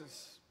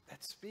voices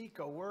that speak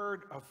a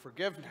word of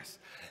forgiveness.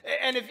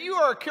 And if you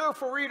are a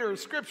careful reader of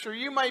Scripture,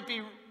 you might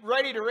be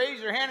ready to raise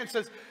your hand and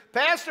says,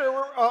 Pastor,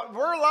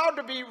 we're allowed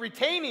to be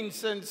retaining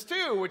sins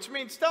too, which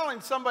means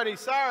telling somebody,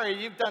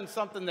 sorry, you've done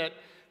something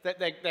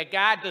that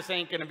God just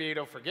ain't going to be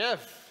able to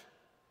forgive.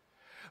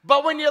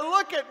 But when you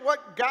look at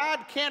what God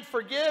can't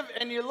forgive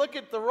and you look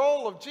at the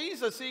role of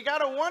Jesus, you got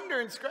to wonder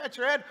and scratch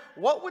your head,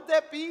 what would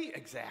that be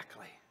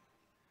exactly?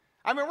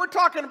 I mean, we're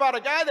talking about a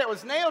guy that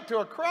was nailed to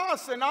a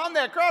cross, and on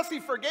that cross he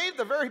forgave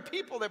the very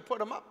people that put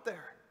him up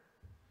there.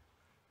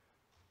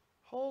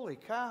 Holy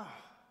cow.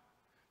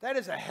 That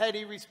is a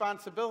heady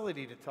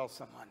responsibility to tell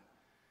someone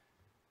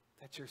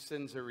that your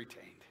sins are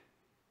retained.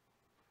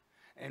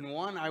 And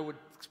one I would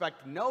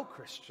expect no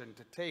Christian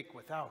to take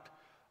without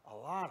a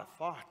lot of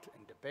thought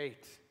and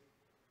debate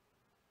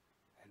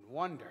and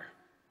wonder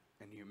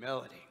and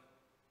humility.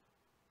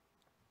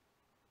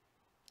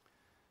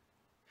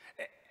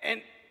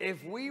 And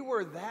if we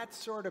were that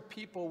sort of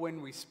people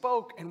when we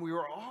spoke and we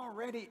were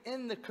already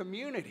in the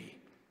community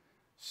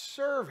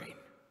serving,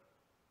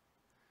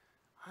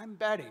 I'm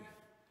betting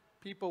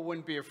people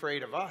wouldn't be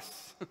afraid of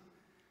us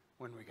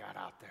when we got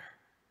out there,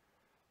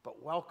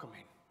 but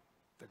welcoming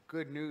the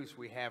good news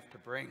we have to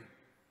bring.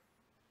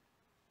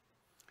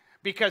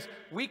 Because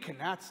we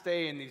cannot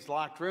stay in these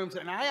locked rooms,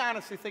 and I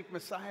honestly think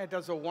Messiah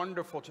does a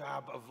wonderful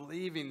job of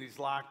leaving these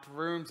locked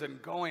rooms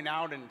and going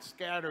out and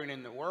scattering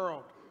in the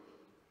world.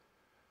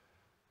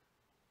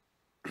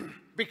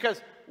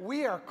 Because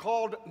we are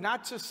called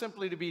not just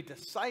simply to be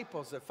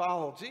disciples that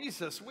follow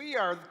Jesus, we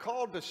are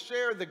called to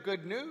share the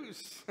good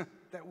news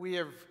that we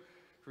have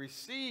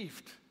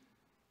received.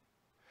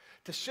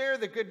 To share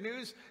the good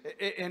news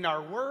in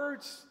our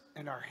words,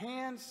 in our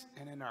hands,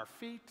 and in our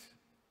feet.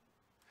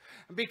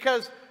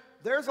 Because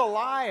there's a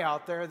lie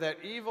out there that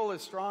evil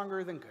is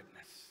stronger than goodness.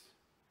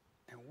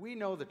 And we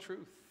know the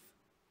truth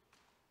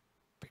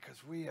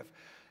because we have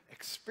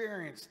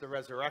experienced the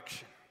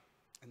resurrection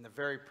in the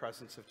very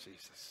presence of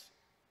Jesus.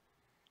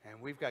 And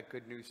we've got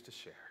good news to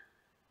share.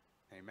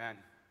 Amen.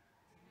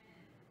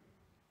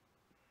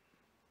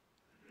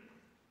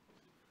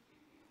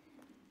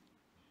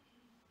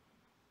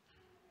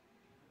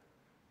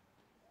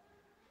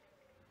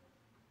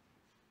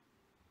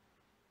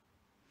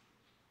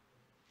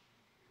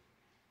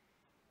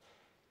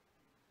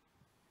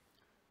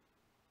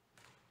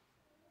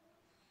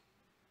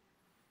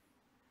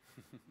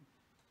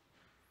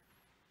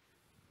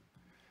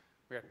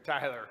 We have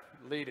Tyler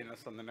leading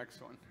us on the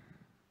next one.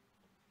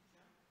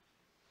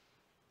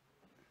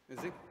 Is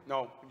he?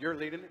 No, you're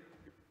leading it?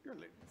 You're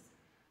leading it.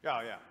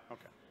 Yeah, yeah,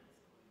 okay.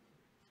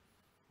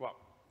 Well,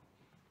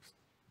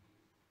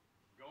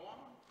 go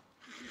on.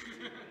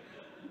 You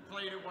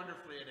played it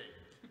wonderfully at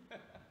 8.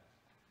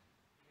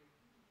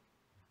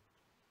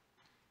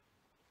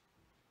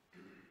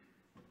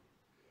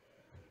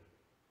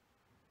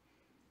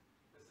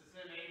 This is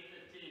in 8:15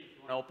 if you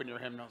want to open your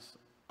hymnals.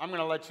 I'm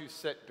going to let you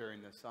sit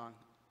during this song.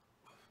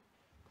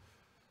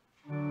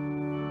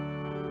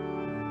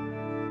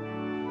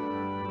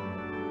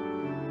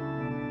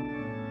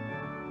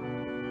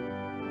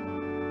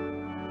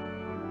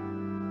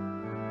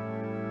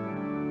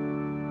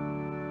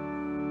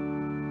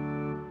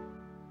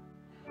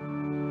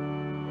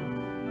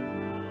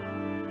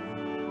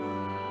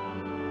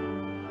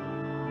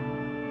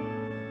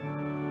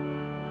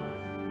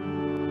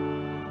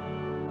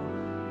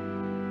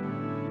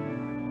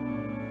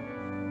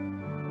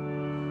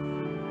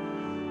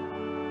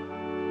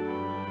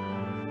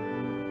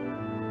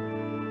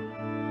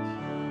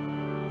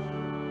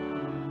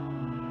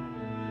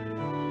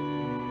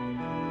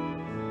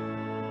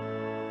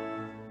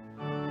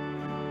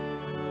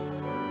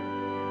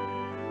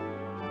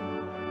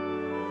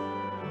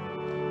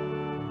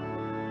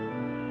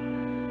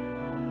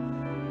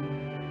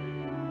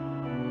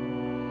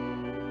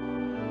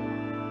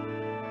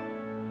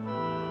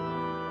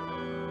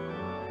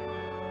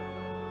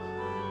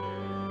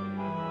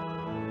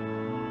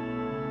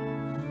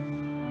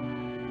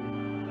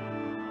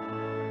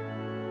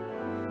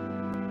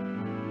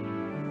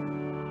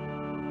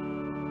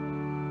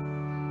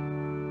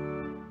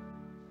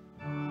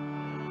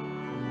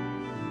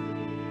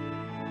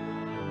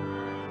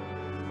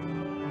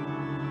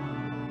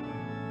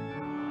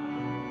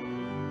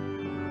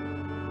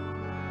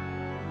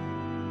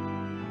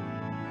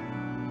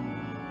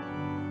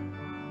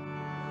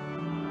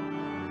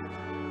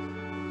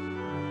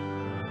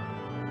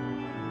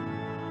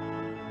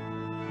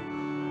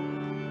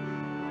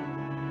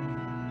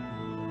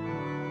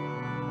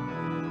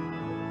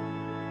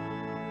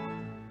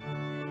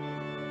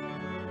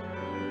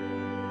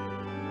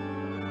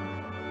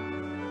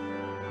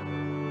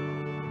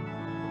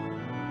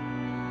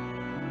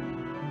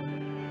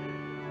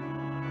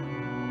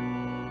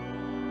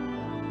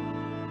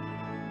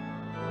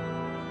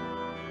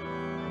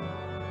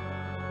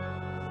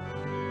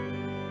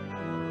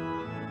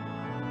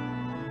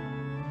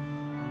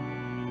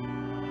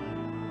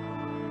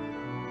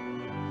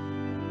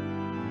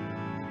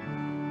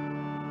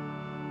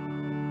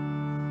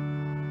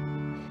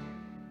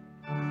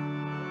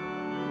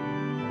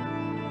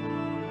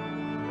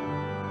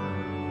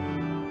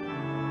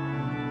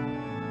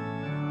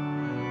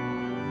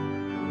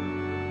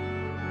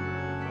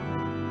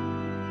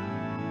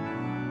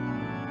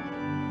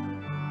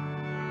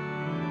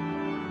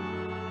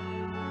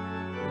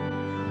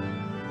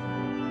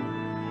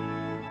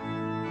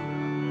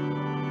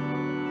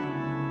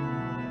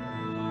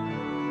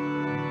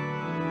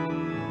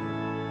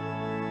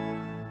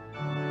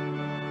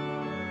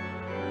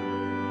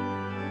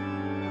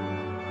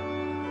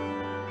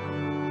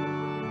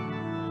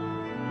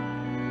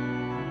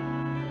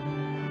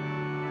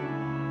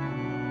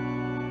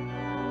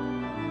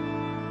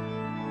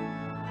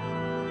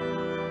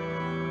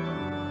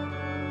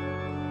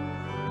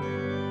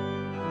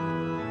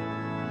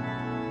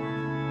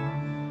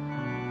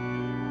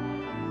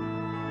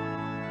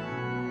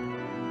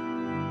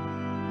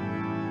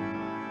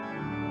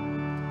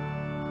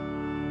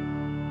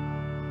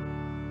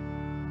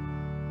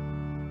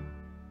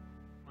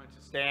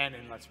 stand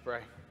and let's pray.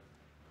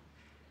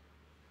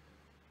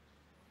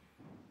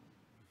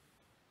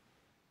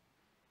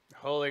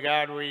 Holy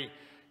God, we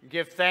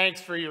give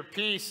thanks for your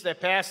peace that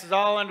passes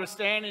all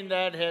understanding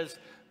that has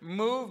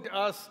moved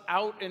us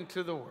out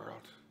into the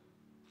world.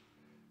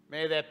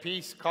 May that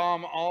peace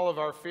calm all of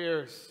our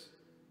fears.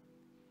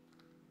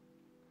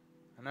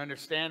 An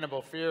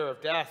understandable fear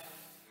of death,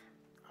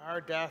 our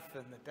death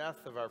and the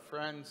death of our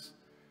friends,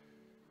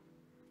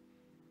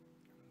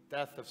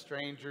 death of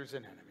strangers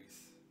and enemies.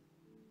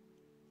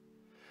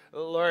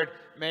 Lord,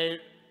 may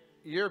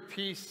your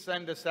peace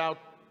send us out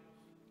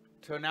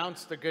to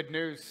announce the good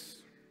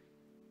news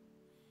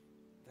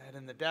that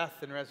in the death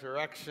and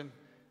resurrection,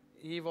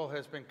 evil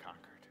has been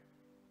conquered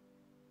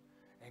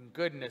and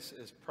goodness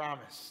is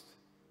promised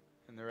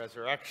in the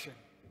resurrection.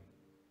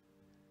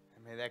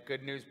 And may that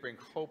good news bring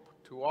hope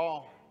to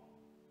all.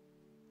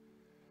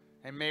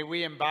 And may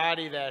we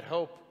embody that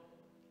hope,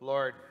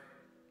 Lord,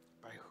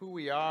 by who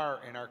we are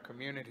in our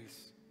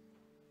communities,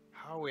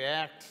 how we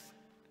act,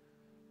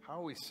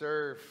 how we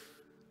serve,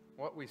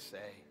 what we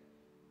say.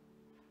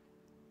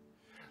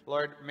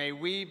 Lord, may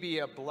we be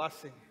a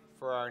blessing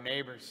for our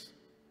neighbors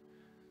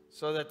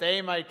so that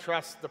they might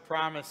trust the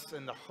promise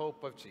and the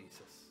hope of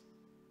Jesus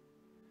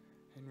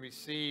and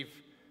receive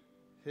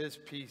his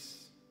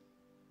peace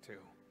too.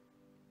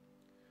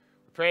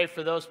 We pray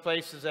for those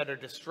places that are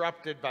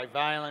disrupted by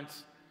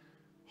violence,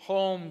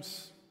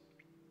 homes,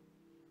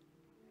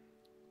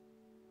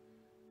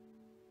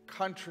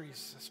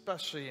 countries,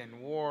 especially in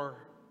war,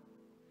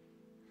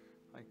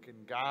 like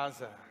in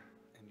Gaza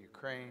and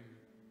Ukraine.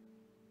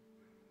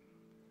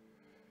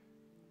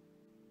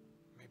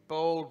 May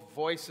bold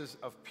voices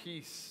of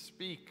peace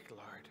speak,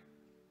 Lord,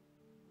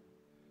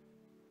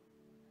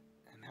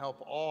 and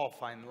help all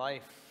find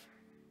life.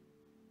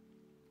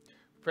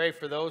 Pray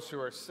for those who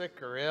are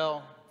sick or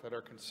ill that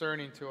are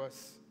concerning to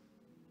us.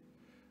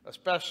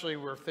 Especially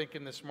we're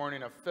thinking this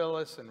morning of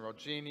Phyllis and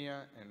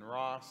Rogenia and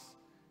Ross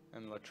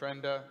and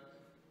Latrenda,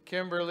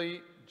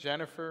 Kimberly,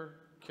 Jennifer,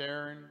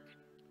 Karen,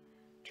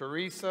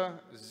 Teresa,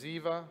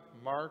 Ziva,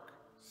 Mark,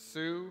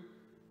 Sue,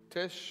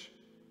 Tish,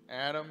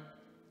 Adam,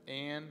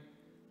 Ann,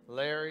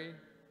 Larry,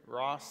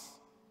 Ross,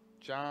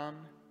 John,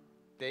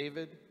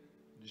 David,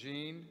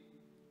 Jean,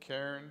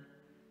 Karen,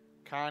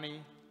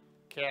 Connie,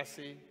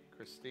 Cassie,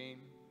 Christine,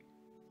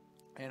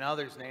 and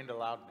others named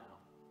aloud now.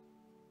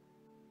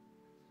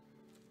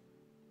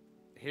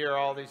 Hear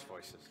all these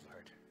voices,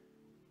 Lord.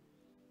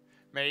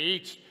 May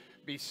each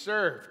be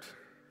served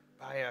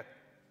by a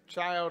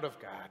child of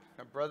God,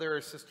 a brother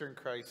or sister in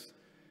Christ,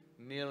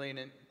 kneeling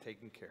and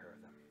taking care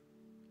of them.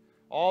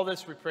 All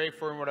this we pray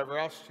for, and whatever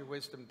else your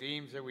wisdom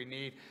deems that we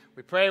need,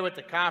 we pray with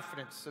the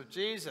confidence of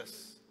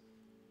Jesus,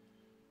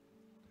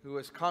 who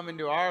has come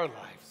into our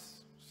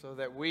lives so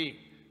that we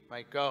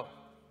might go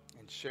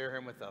and share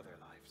him with other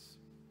lives.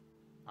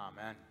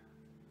 Amen.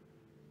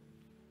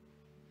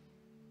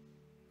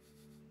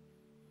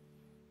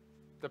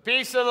 The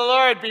peace of the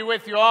Lord be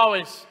with you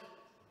always.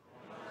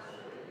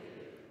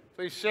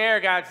 Please share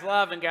God's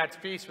love and God's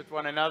peace with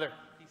one another.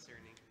 Peace,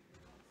 Ernie.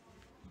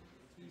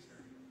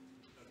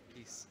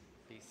 Peace.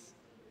 Peace.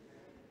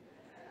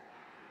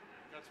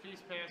 God's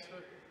peace,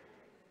 Pastor.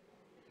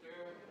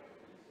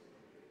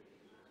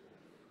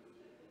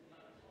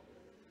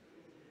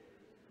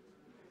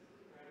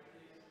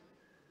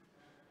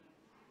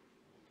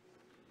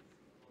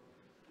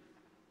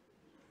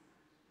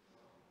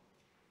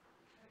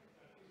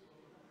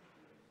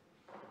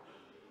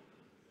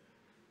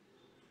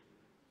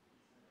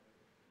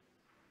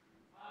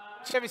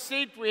 Have a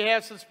seat. We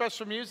have some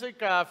special music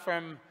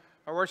from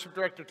our worship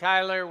director,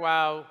 Tyler,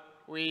 while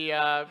we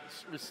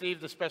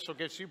receive the special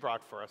gifts you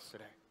brought for us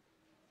today.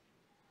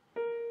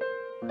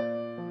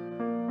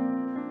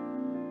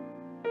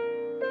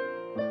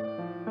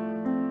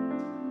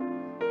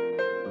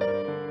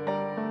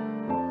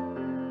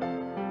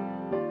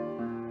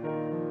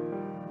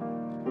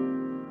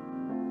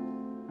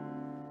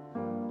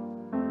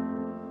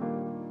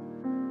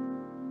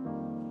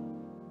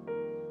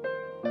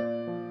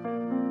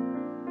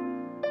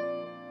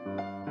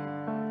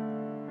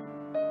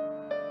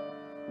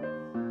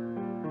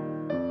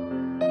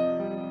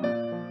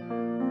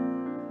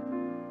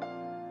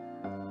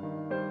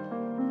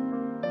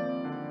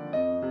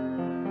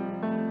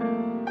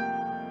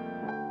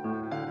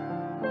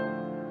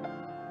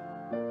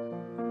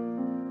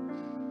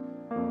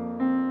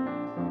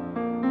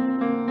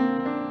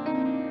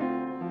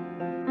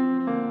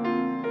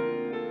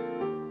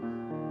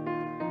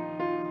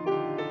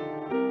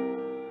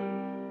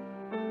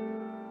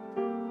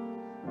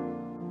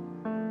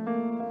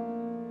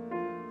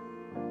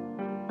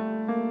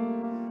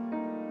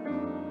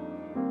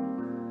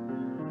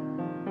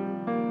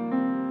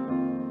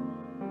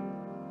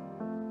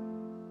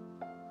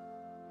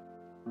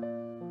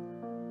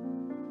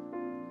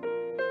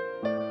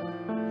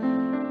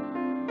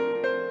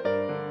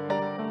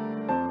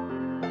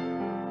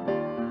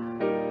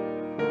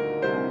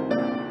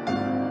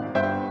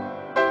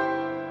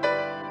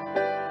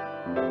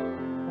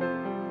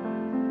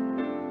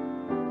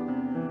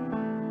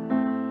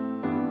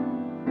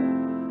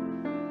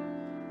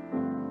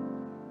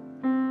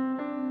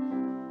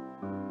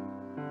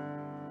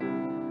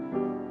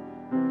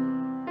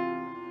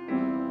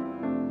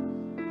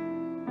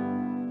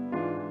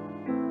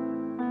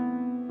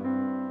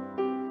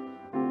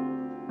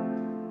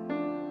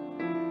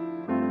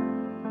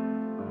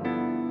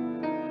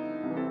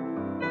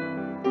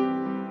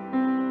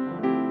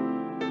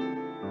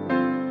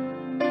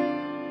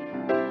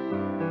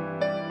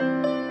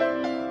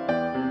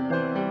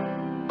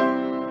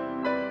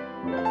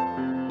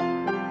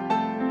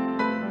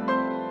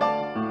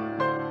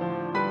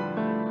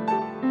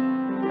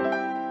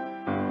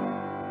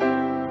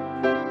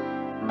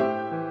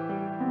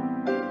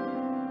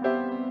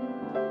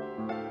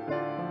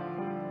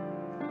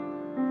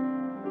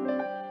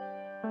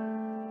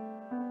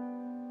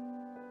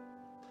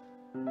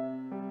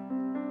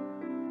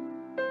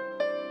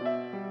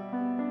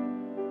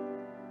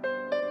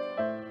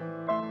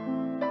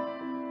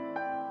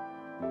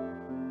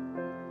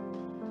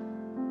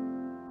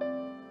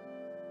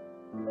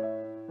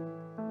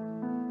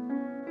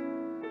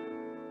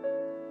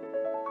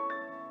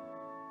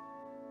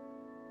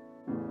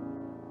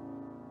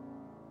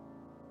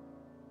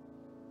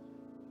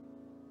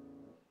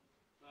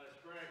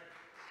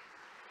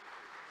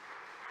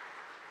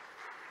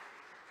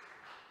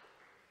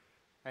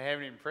 I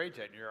haven't even prayed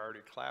yet, and you're already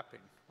clapping.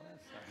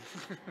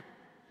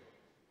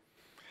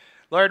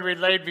 Lord, we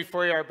laid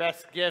before you our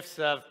best gifts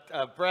of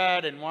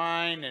bread and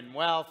wine and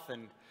wealth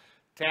and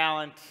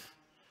talent.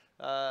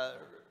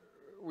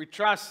 We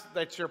trust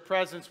that your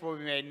presence will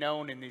be made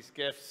known in these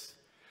gifts,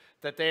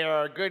 that they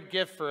are a good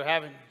gift for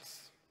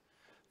heavens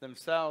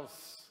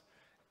themselves,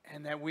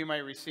 and that we might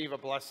receive a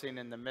blessing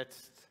in the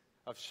midst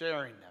of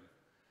sharing them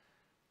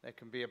that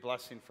can be a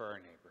blessing for our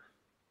neighbor.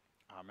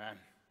 Amen.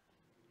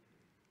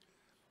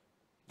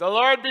 The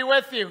Lord be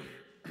with you.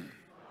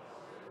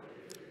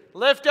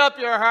 Lift up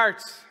your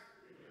hearts.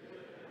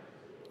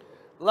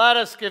 Let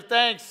us give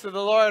thanks to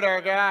the Lord our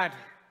God.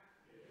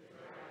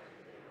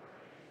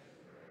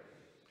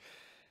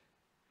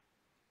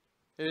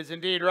 It is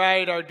indeed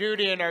right, our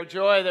duty and our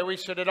joy, that we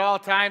should at all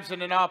times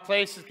and in all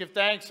places give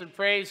thanks and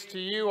praise to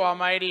you,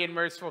 Almighty and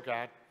merciful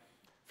God.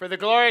 For the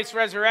glorious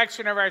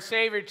resurrection of our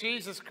Savior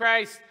Jesus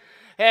Christ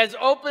has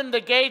opened the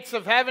gates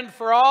of heaven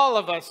for all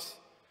of us,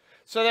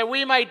 so that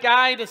we might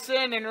die to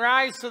sin and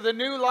rise to the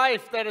new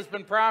life that has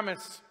been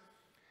promised.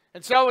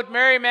 And so with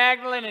Mary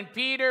Magdalene and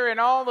Peter and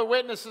all the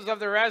witnesses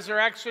of the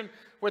resurrection,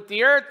 with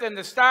the earth and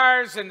the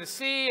stars and the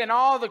sea and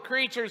all the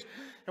creatures,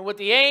 and with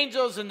the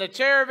angels and the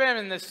cherubim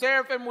and the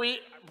seraphim, we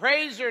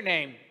praise your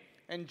name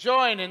and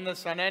join in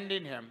this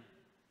unending hymn.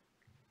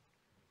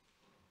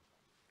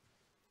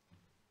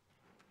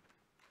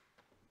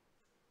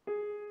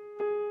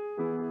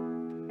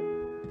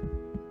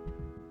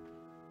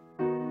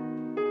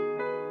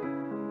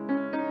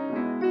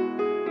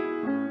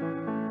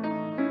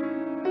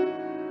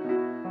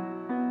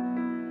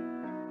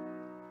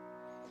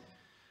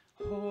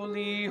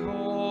 Holy,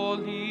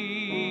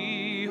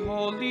 holy,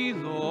 holy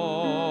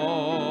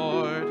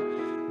Lord,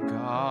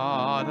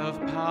 God of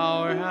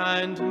power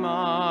and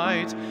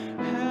might,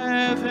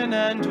 heaven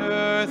and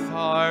earth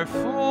are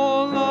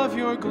full of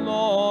your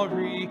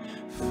glory,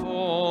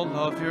 full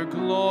of your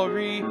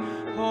glory.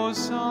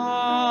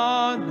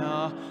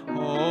 Hosanna,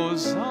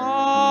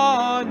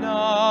 Hosanna,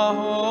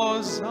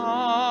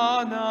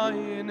 Hosanna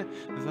in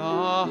the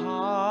highest.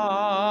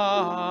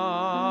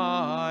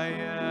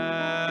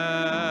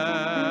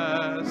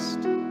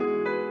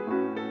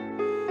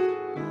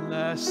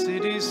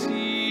 Blessed is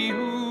he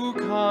who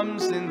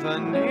comes in the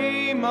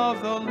name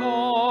of the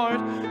Lord.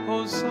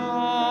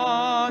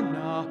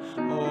 Hosanna,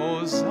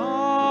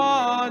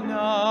 Hosanna,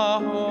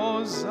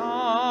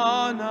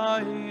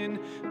 Hosanna in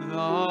the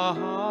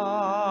highest.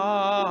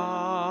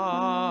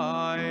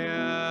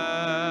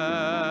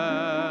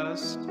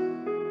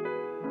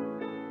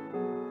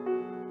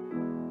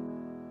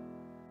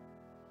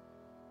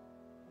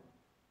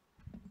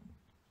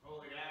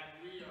 Holy God,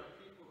 we are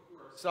people who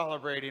are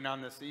celebrating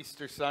on this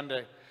Easter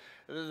Sunday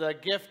the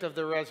gift of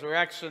the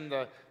resurrection,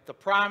 the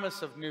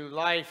promise of new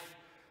life,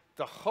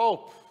 the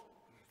hope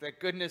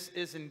that goodness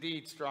is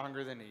indeed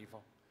stronger than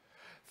evil.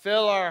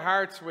 Fill our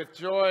hearts with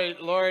joy,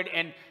 Lord,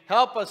 and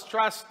help us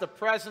trust the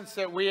presence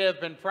that we have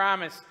been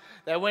promised,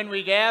 that when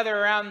we gather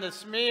around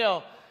this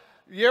meal,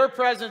 your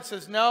presence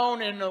is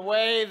known in the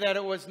way that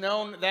it was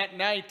known that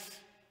night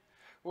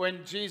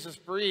when Jesus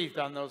breathed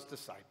on those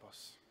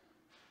disciples.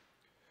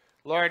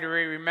 Lord, we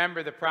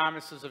remember the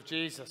promises of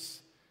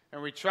Jesus,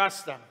 and we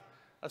trust them,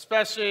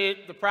 especially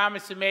the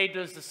promise he made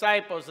to his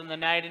disciples in the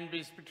night he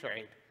was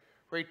betrayed,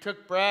 where he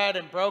took bread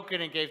and broke it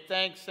and gave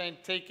thanks, saying,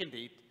 "Take and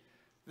eat.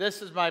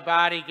 This is my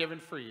body given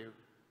for you.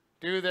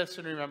 Do this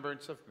in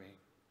remembrance of me."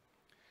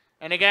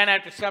 And again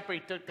after supper he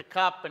took the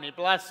cup and he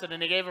blessed it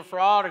and he gave it for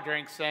all to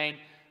drink, saying,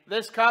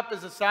 "This cup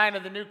is a sign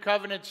of the new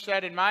covenant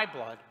shed in my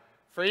blood,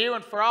 for you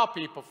and for all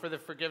people, for the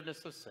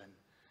forgiveness of sin.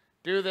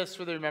 Do this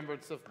for the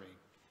remembrance of me."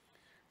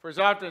 For as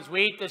often as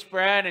we eat this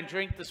bread and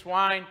drink this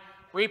wine,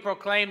 we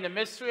proclaim the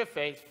mystery of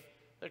faith,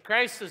 that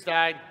Christ has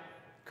died,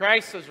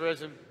 Christ has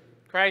risen,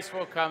 Christ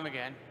will come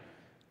again.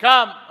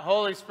 Come,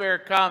 Holy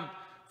Spirit, come.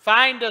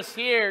 Find us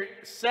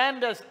here,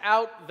 send us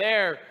out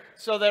there,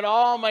 so that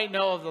all might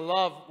know of the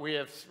love we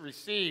have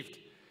received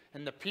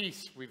and the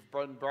peace we've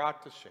been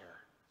brought to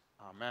share.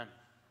 Amen.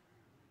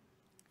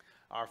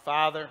 Our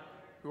Father,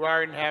 who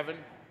art in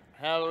heaven,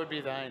 hallowed be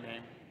thy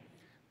name.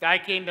 Thy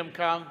kingdom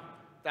come,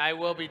 thy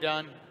will be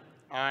done,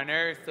 on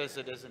earth as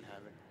it is in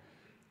heaven.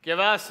 Give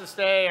us this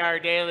day our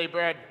daily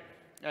bread,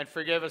 and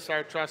forgive us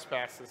our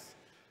trespasses,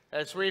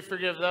 as we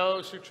forgive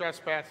those who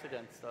trespass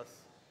against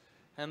us.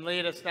 And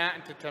lead us not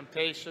into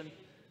temptation,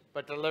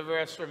 but deliver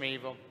us from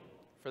evil.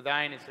 For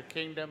thine is the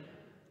kingdom,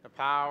 the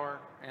power,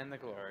 and the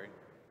glory,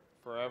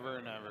 forever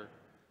and ever.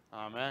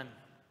 Amen.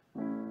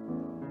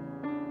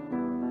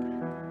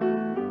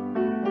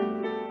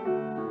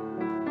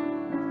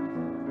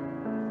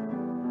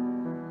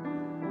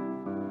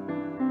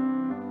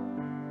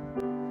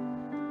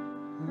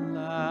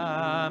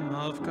 Lamb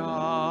of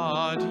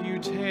God, you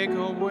take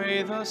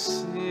away the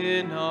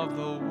sin of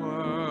the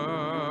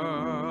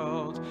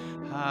world.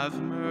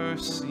 Have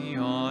mercy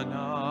on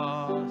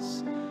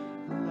us.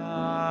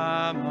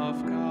 Lamb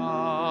of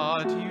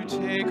God, you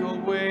take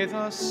away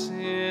the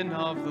sin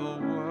of the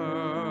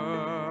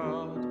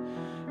world.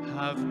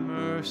 Have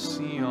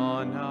mercy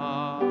on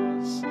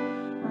us.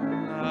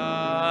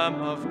 Lamb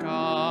Lamb of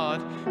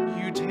God,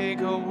 you take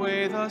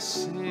away the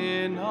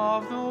sin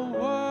of the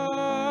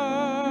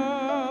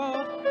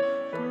world.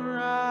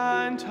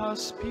 Grant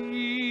us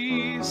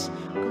peace,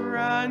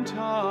 Lamb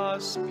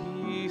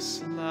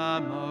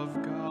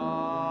of God.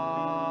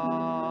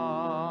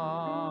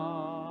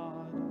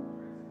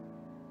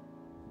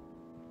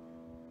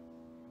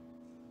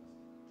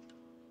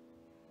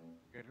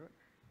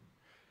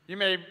 You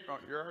may, oh,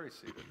 you're already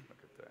seated. Look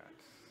at that.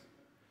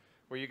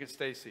 Well, you can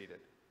stay seated.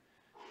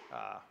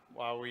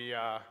 While we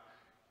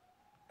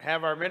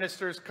have our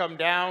ministers come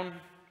down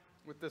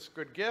with this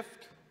good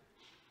gift.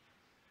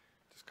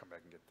 Just come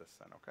back and get this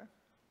then, okay?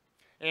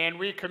 And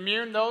we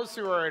commune those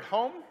who are at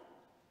home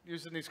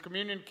using these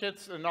communion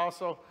kits, and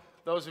also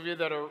those of you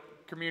that are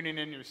communing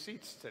in your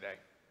seats today.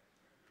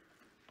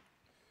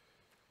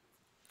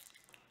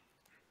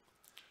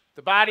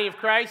 The body of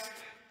Christ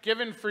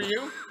given for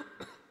you.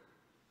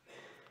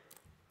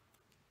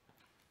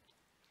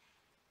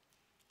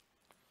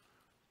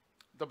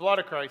 The blood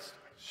of Christ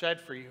shed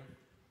for you.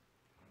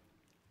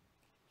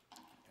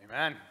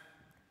 Amen.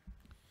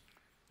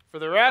 For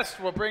the rest,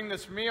 we'll bring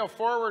this meal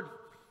forward.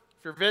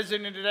 If you're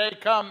visiting today,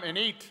 come and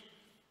eat.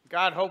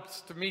 God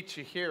hopes to meet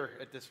you here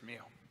at this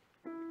meal.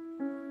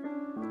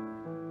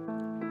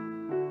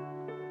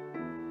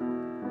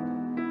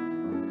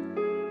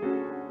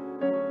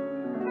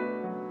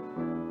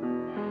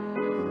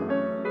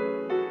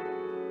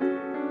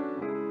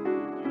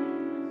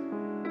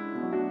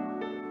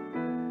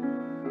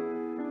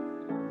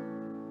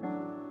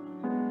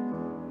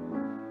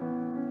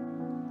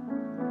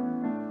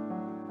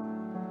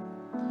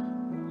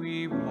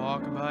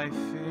 By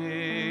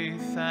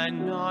faith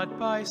and not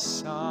by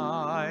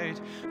sight,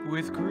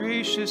 with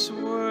gracious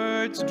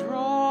words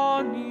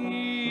draw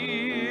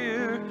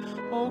near.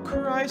 O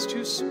Christ,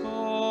 who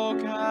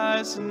spoke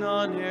as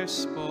none e'er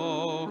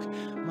spoke,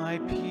 my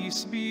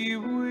peace be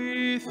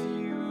with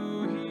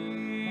you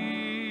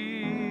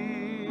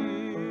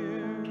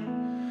here.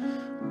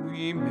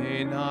 We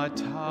may not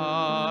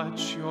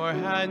touch your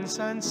hands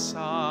and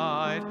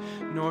side,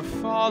 nor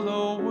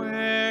follow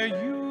where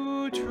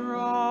you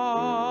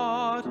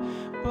trod,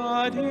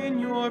 but in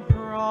your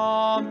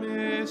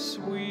promise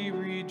we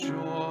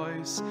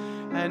rejoice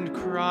and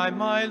cry,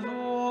 my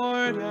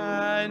Lord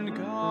and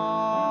God.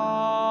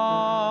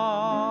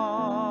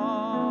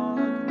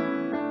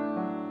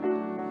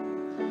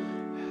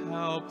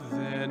 Help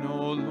then,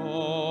 O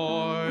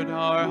Lord,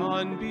 our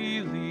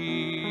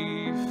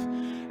unbelief,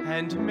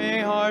 and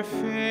may our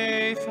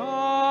faith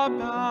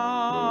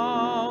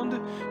abound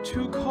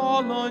to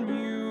call on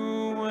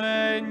you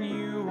when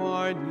you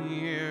are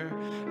near,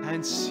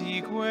 and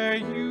seek where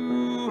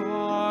you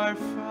are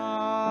found.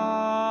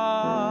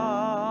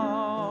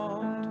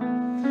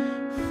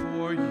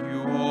 For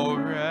you, O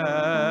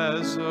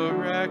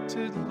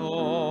resurrected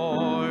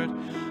Lord,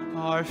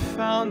 are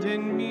found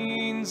in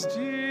means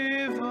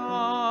divine,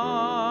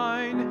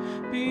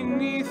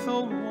 beneath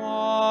the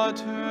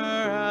water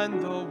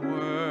and the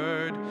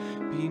word,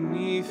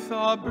 beneath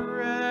the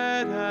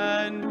bread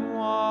and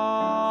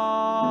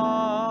wine.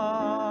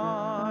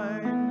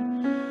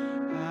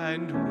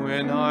 And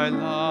when our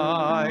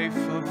life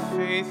of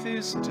faith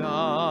is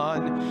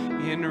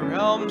done in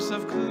realms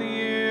of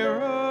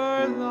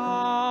clearer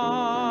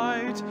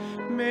light,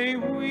 may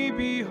we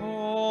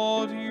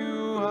behold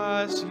you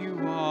as you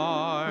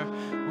are,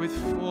 with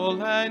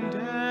full and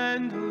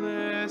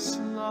endless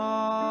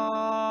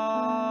light.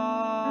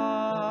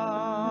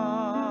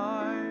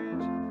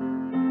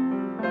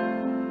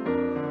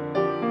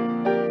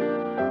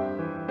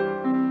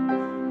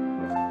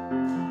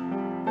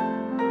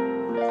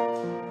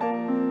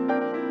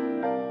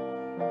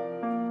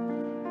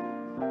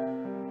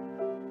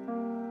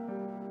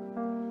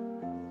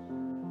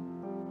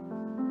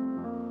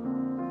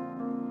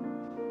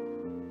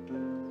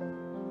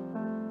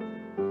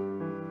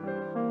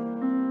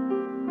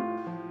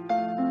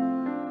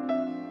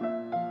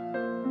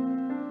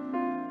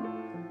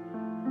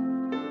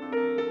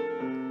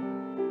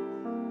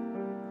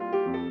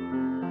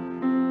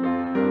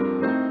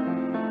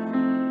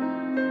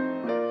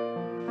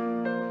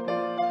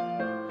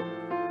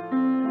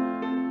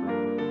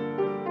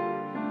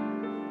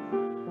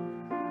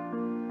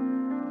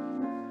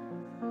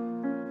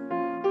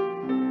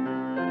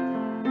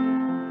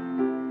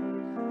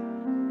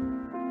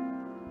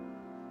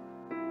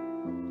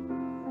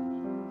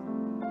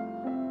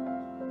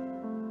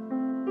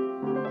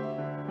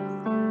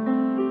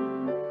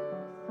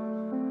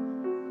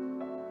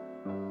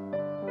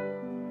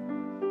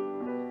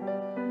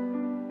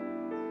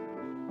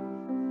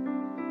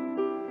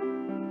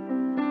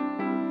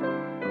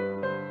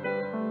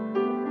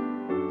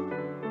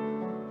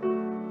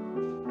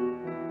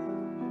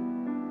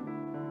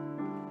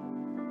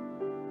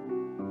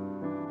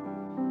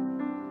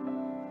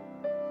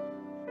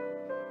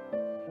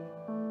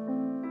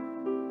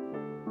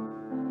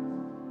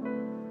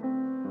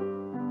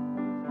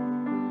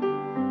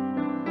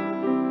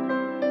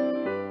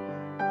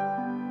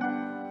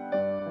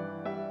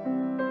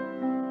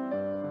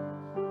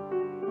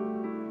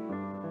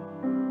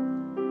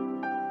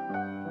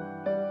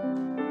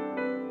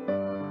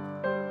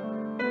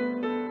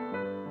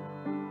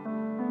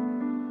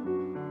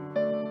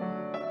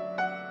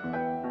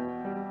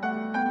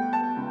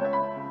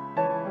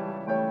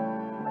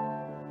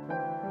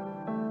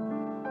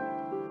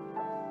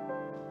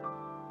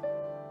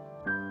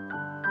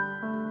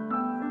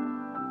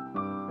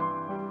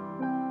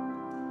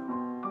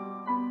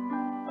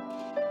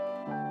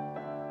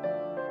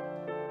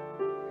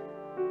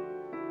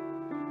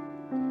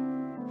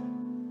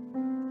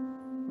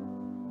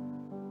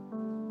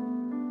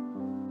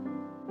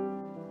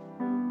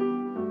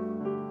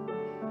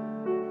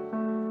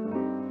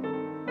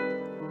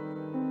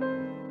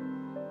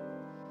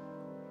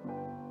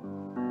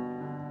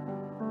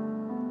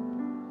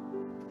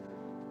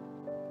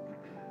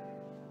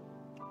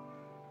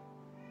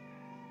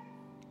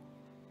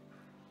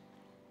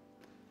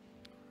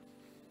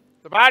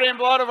 The body and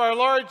blood of our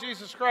Lord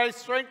Jesus Christ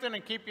strengthen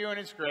and keep you in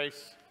his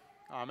grace.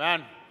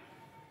 Amen.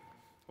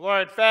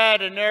 Lord,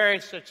 fed and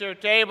nourished at your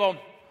table,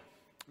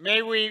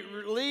 may we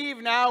leave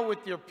now with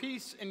your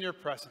peace in your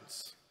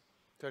presence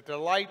to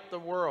delight the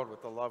world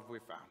with the love we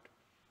found.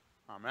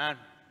 Amen.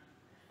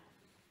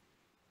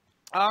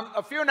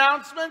 A few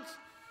announcements.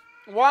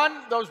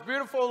 One, those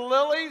beautiful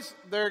lilies,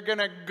 they're going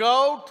to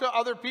go to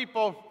other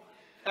people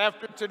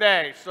after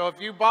today. So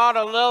if you bought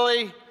a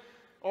lily,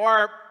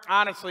 or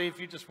honestly, if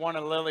you just want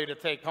a lily to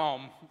take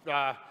home,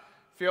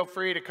 feel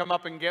free to come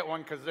up and get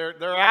one because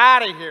they're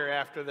out of here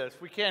after this.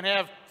 We can't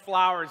have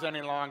flowers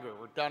any longer.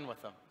 We're done with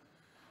them.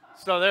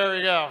 So there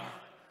we go.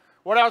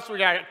 What else we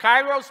got?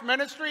 Kairos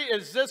ministry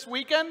is this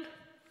weekend.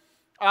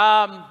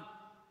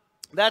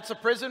 That's a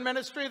prison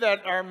ministry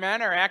that our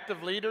men are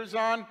active leaders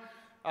on.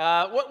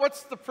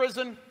 What's the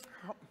prison?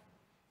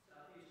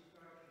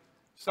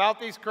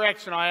 Southeast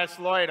Correctional. I asked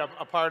Lloyd,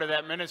 a part of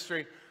that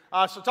ministry.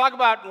 So talk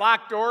about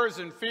locked doors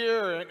and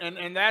fear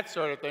and that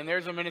sort of thing.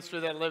 There's a ministry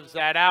that lives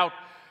that out.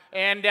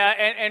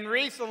 And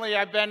recently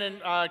I've been in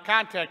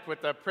contact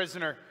with a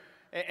prisoner,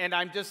 and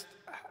I'm just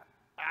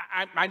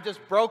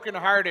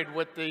brokenhearted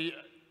with the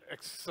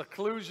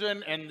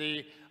seclusion and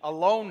the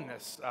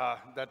aloneness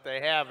that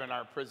they have in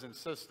our prison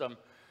system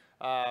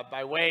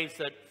by ways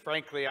that,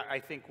 frankly, I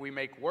think we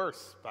make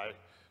worse by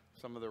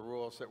some of the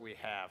rules that we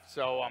have.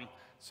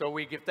 So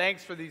we give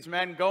thanks for these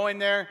men going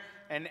there,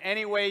 and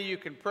any way you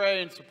can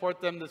pray and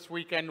support them this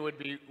weekend would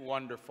be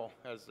wonderful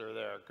as they're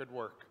there. Good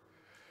work.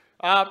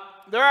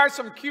 There are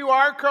some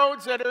QR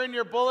codes that are in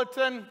your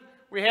bulletin.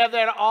 We have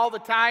that all the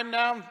time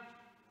now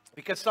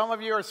because some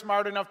of you are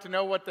smart enough to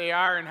know what they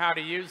are and how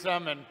to use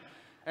them,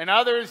 and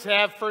others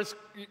have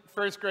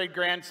first grade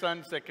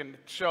grandsons that can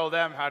show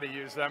them how to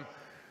use them.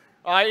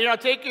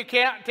 Take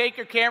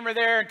your camera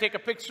there and take a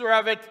picture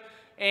of it,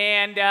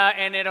 and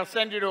it'll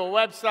send you to a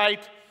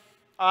website.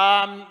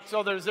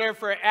 So there's there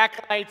for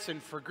acolytes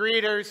and for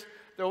greeters.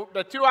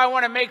 The two I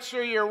want to make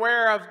sure you're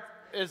aware of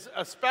is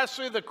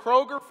especially the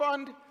Kroger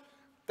Fund.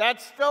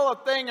 That's still a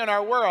thing in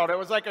our world. It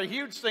was like a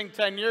huge thing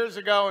 10 years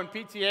ago, and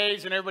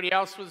PTAs and everybody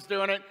else was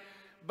doing it.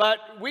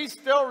 But we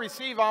still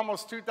receive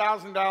almost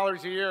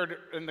 $2,000 a year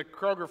in the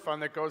Kroger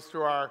Fund that goes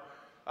to our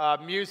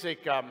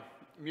music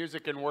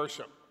and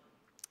worship.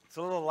 It's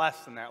a little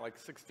less than that, like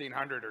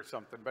 $1,600 or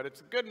something, but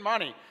it's good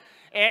money.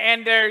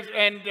 And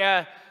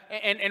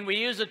we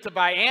use it to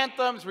buy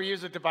anthems, we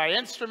use it to buy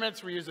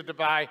instruments, we use it to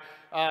buy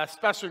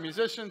special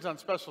musicians on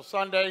special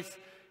Sundays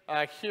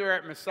here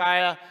at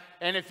Messiah.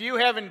 And if you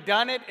haven't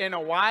done it in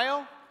a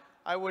while,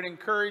 I would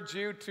encourage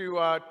you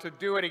to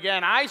do it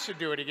again. I should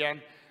do it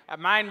again.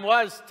 Mine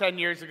was 10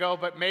 years ago,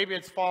 but maybe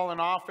it's fallen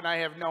off and I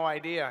have no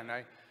idea.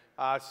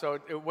 And so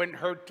it wouldn't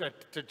hurt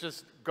to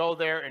just go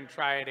there and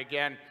try it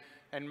again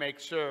and make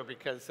sure,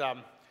 because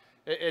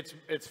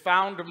it's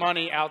found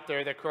money out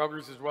there that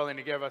Kroger's is willing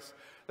to give us.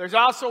 There's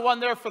also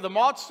one there for the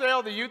mulch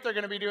sale. The youth are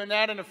going to be doing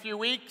that in a few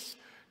weeks,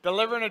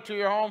 delivering it to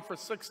your home for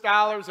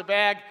 $6 a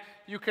bag.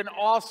 You can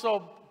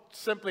also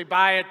simply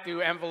buy it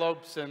through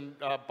envelopes and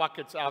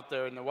buckets out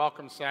there in the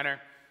Welcome Center.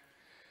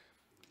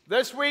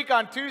 This week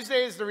on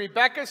Tuesday is the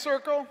Rebecca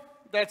Circle.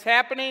 That's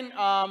happening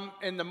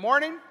in the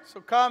morning,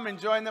 so come and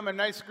join them, a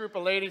nice group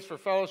of ladies for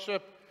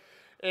fellowship.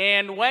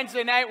 And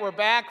Wednesday night, we're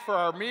back for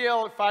our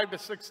meal at 5 to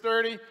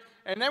 6:30.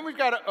 And then we've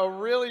got a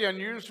really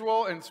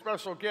unusual and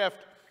special gift.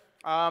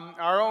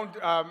 Our own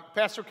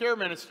pastoral care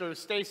minister,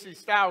 Stacy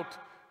Stout,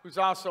 who's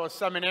also a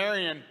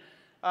seminarian,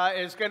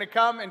 is going to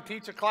come and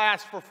teach a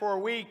class for 4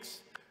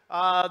 weeks.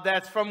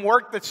 That's from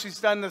work that she's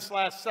done this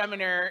last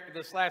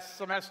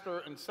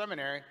semester in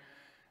seminary.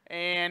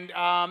 And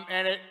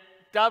it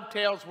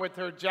dovetails with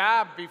her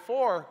job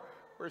before,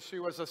 where she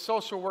was a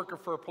social worker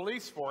for a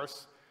police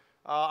force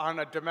on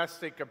a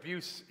domestic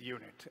abuse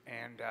unit.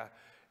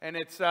 And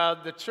it's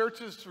the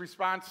church's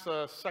response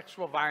to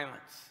sexual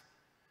violence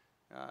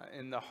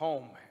in the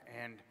home.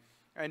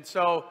 And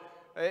so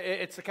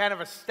it's a kind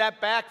of a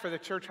step back for the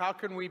church. How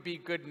can we be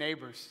good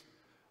neighbors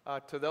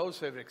to those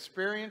who have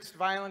experienced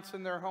violence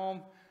in their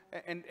home?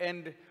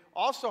 And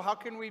also, how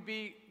can we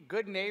be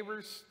good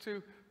neighbors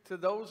to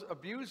those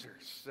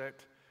abusers?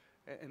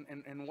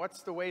 And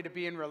what's the way to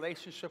be in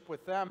relationship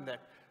with them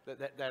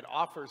that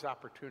offers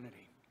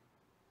opportunity?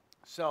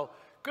 So,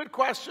 good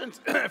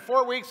questions.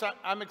 4 weeks,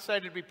 I'm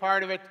excited to be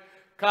part of it.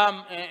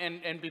 Come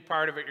and be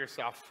part of it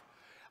yourself.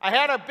 I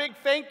had a big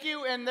thank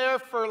you in there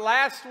for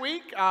last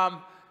week,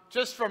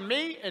 just from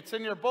me. It's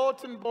in your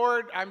bulletin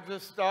board. I'm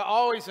just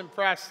always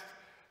impressed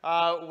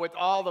with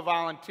all the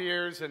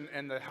volunteers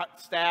and the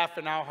staff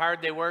and how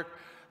hard they work.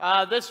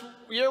 This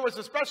year was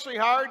especially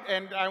hard,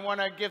 and I want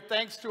to give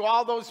thanks to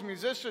all those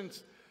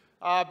musicians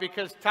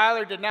because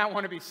Tyler did not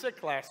want to be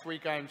sick last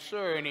week, I'm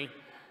sure,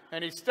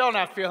 and he's still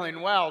not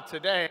feeling well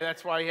today.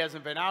 That's why he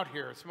hasn't been out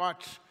here as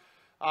much.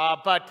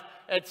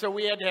 And so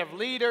we had to have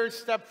leaders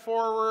step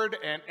forward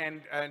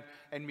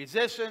and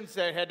musicians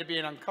that had to be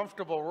in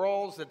uncomfortable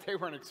roles that they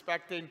weren't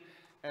expecting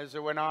as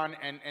it went on.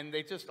 And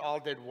they just all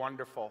did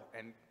wonderful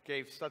and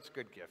gave such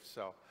good gifts.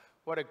 So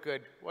what a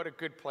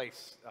good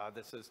place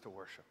this is to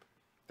worship.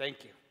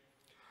 Thank you.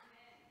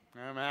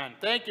 Amen.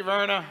 Thank you,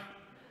 Verna.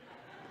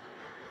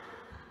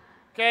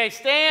 Okay,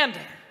 stand.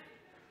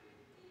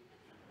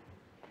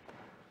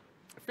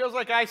 It feels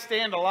like I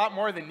stand a lot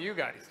more than you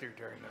guys do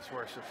during this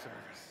worship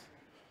service.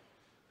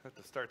 I have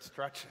to start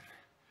stretching.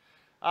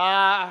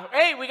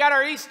 Hey, we got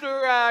our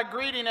Easter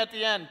greeting at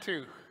the end,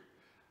 too.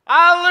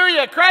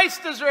 Hallelujah,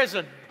 Christ is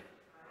risen.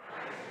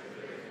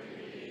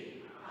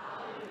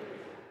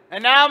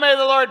 And now may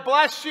the Lord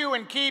bless you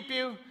and keep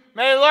you.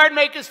 May the Lord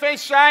make his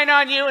face shine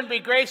on you and be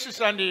gracious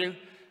unto you.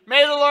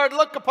 May the Lord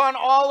look upon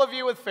all of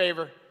you with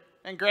favor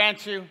and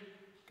grant you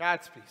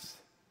God's peace.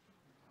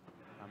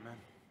 Amen.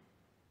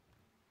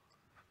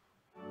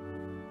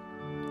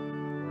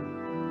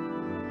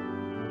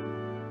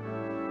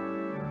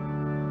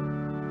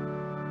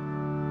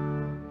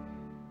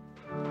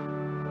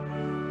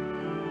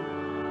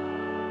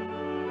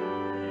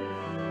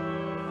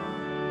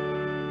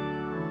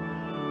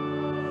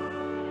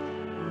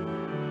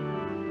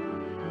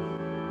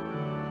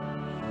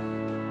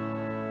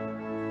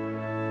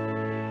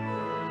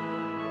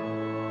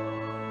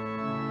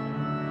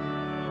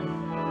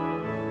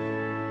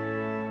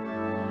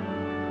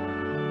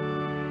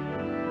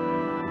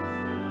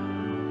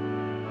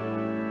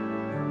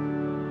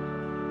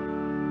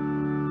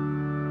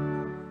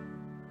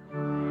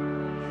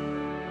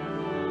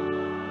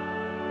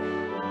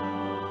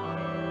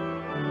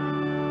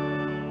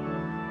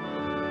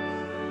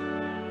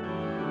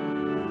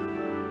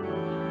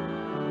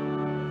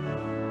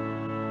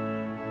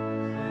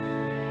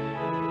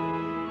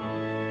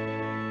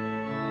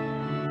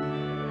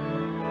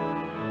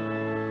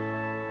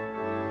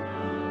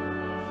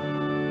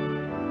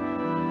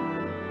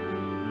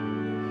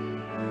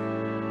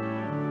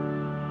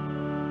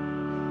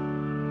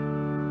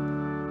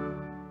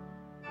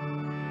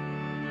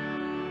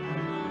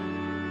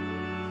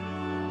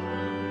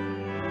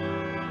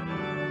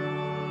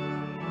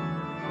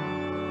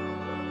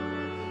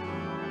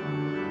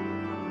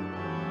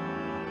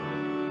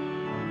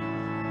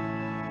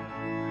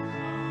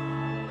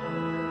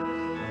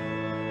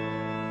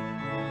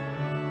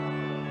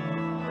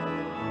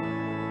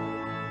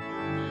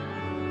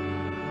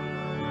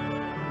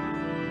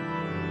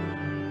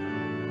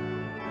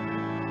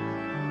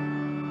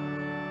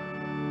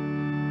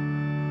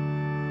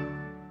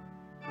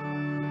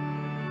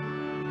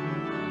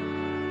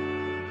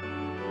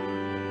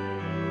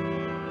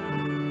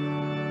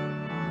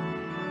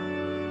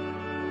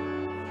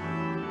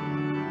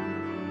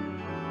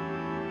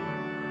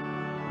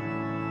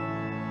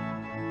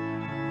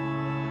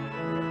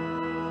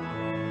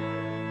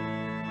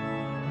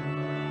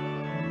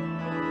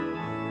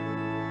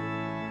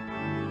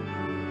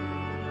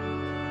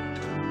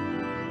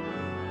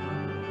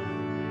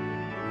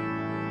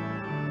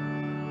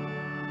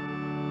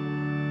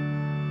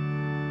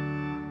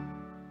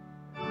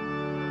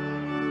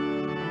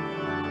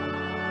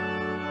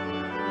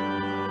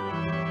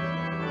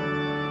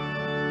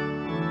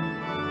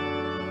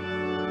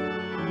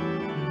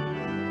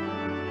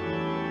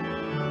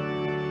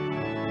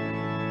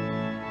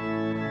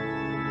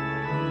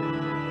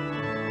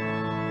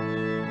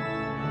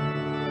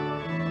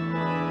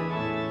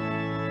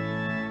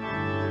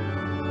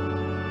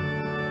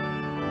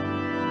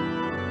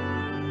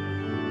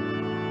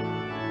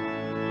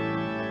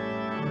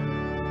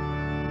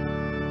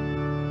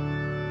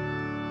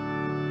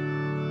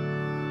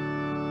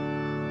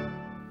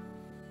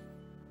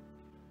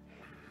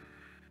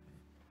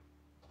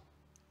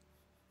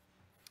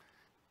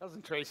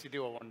 Doesn't Tracy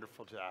do a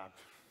wonderful job?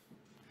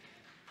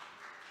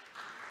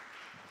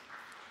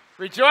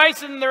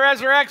 Rejoice in the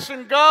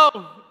resurrection.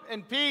 Go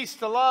in peace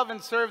to love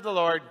and serve the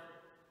Lord.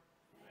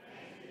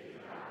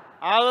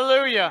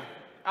 Hallelujah.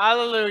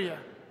 Hallelujah.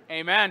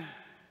 Amen.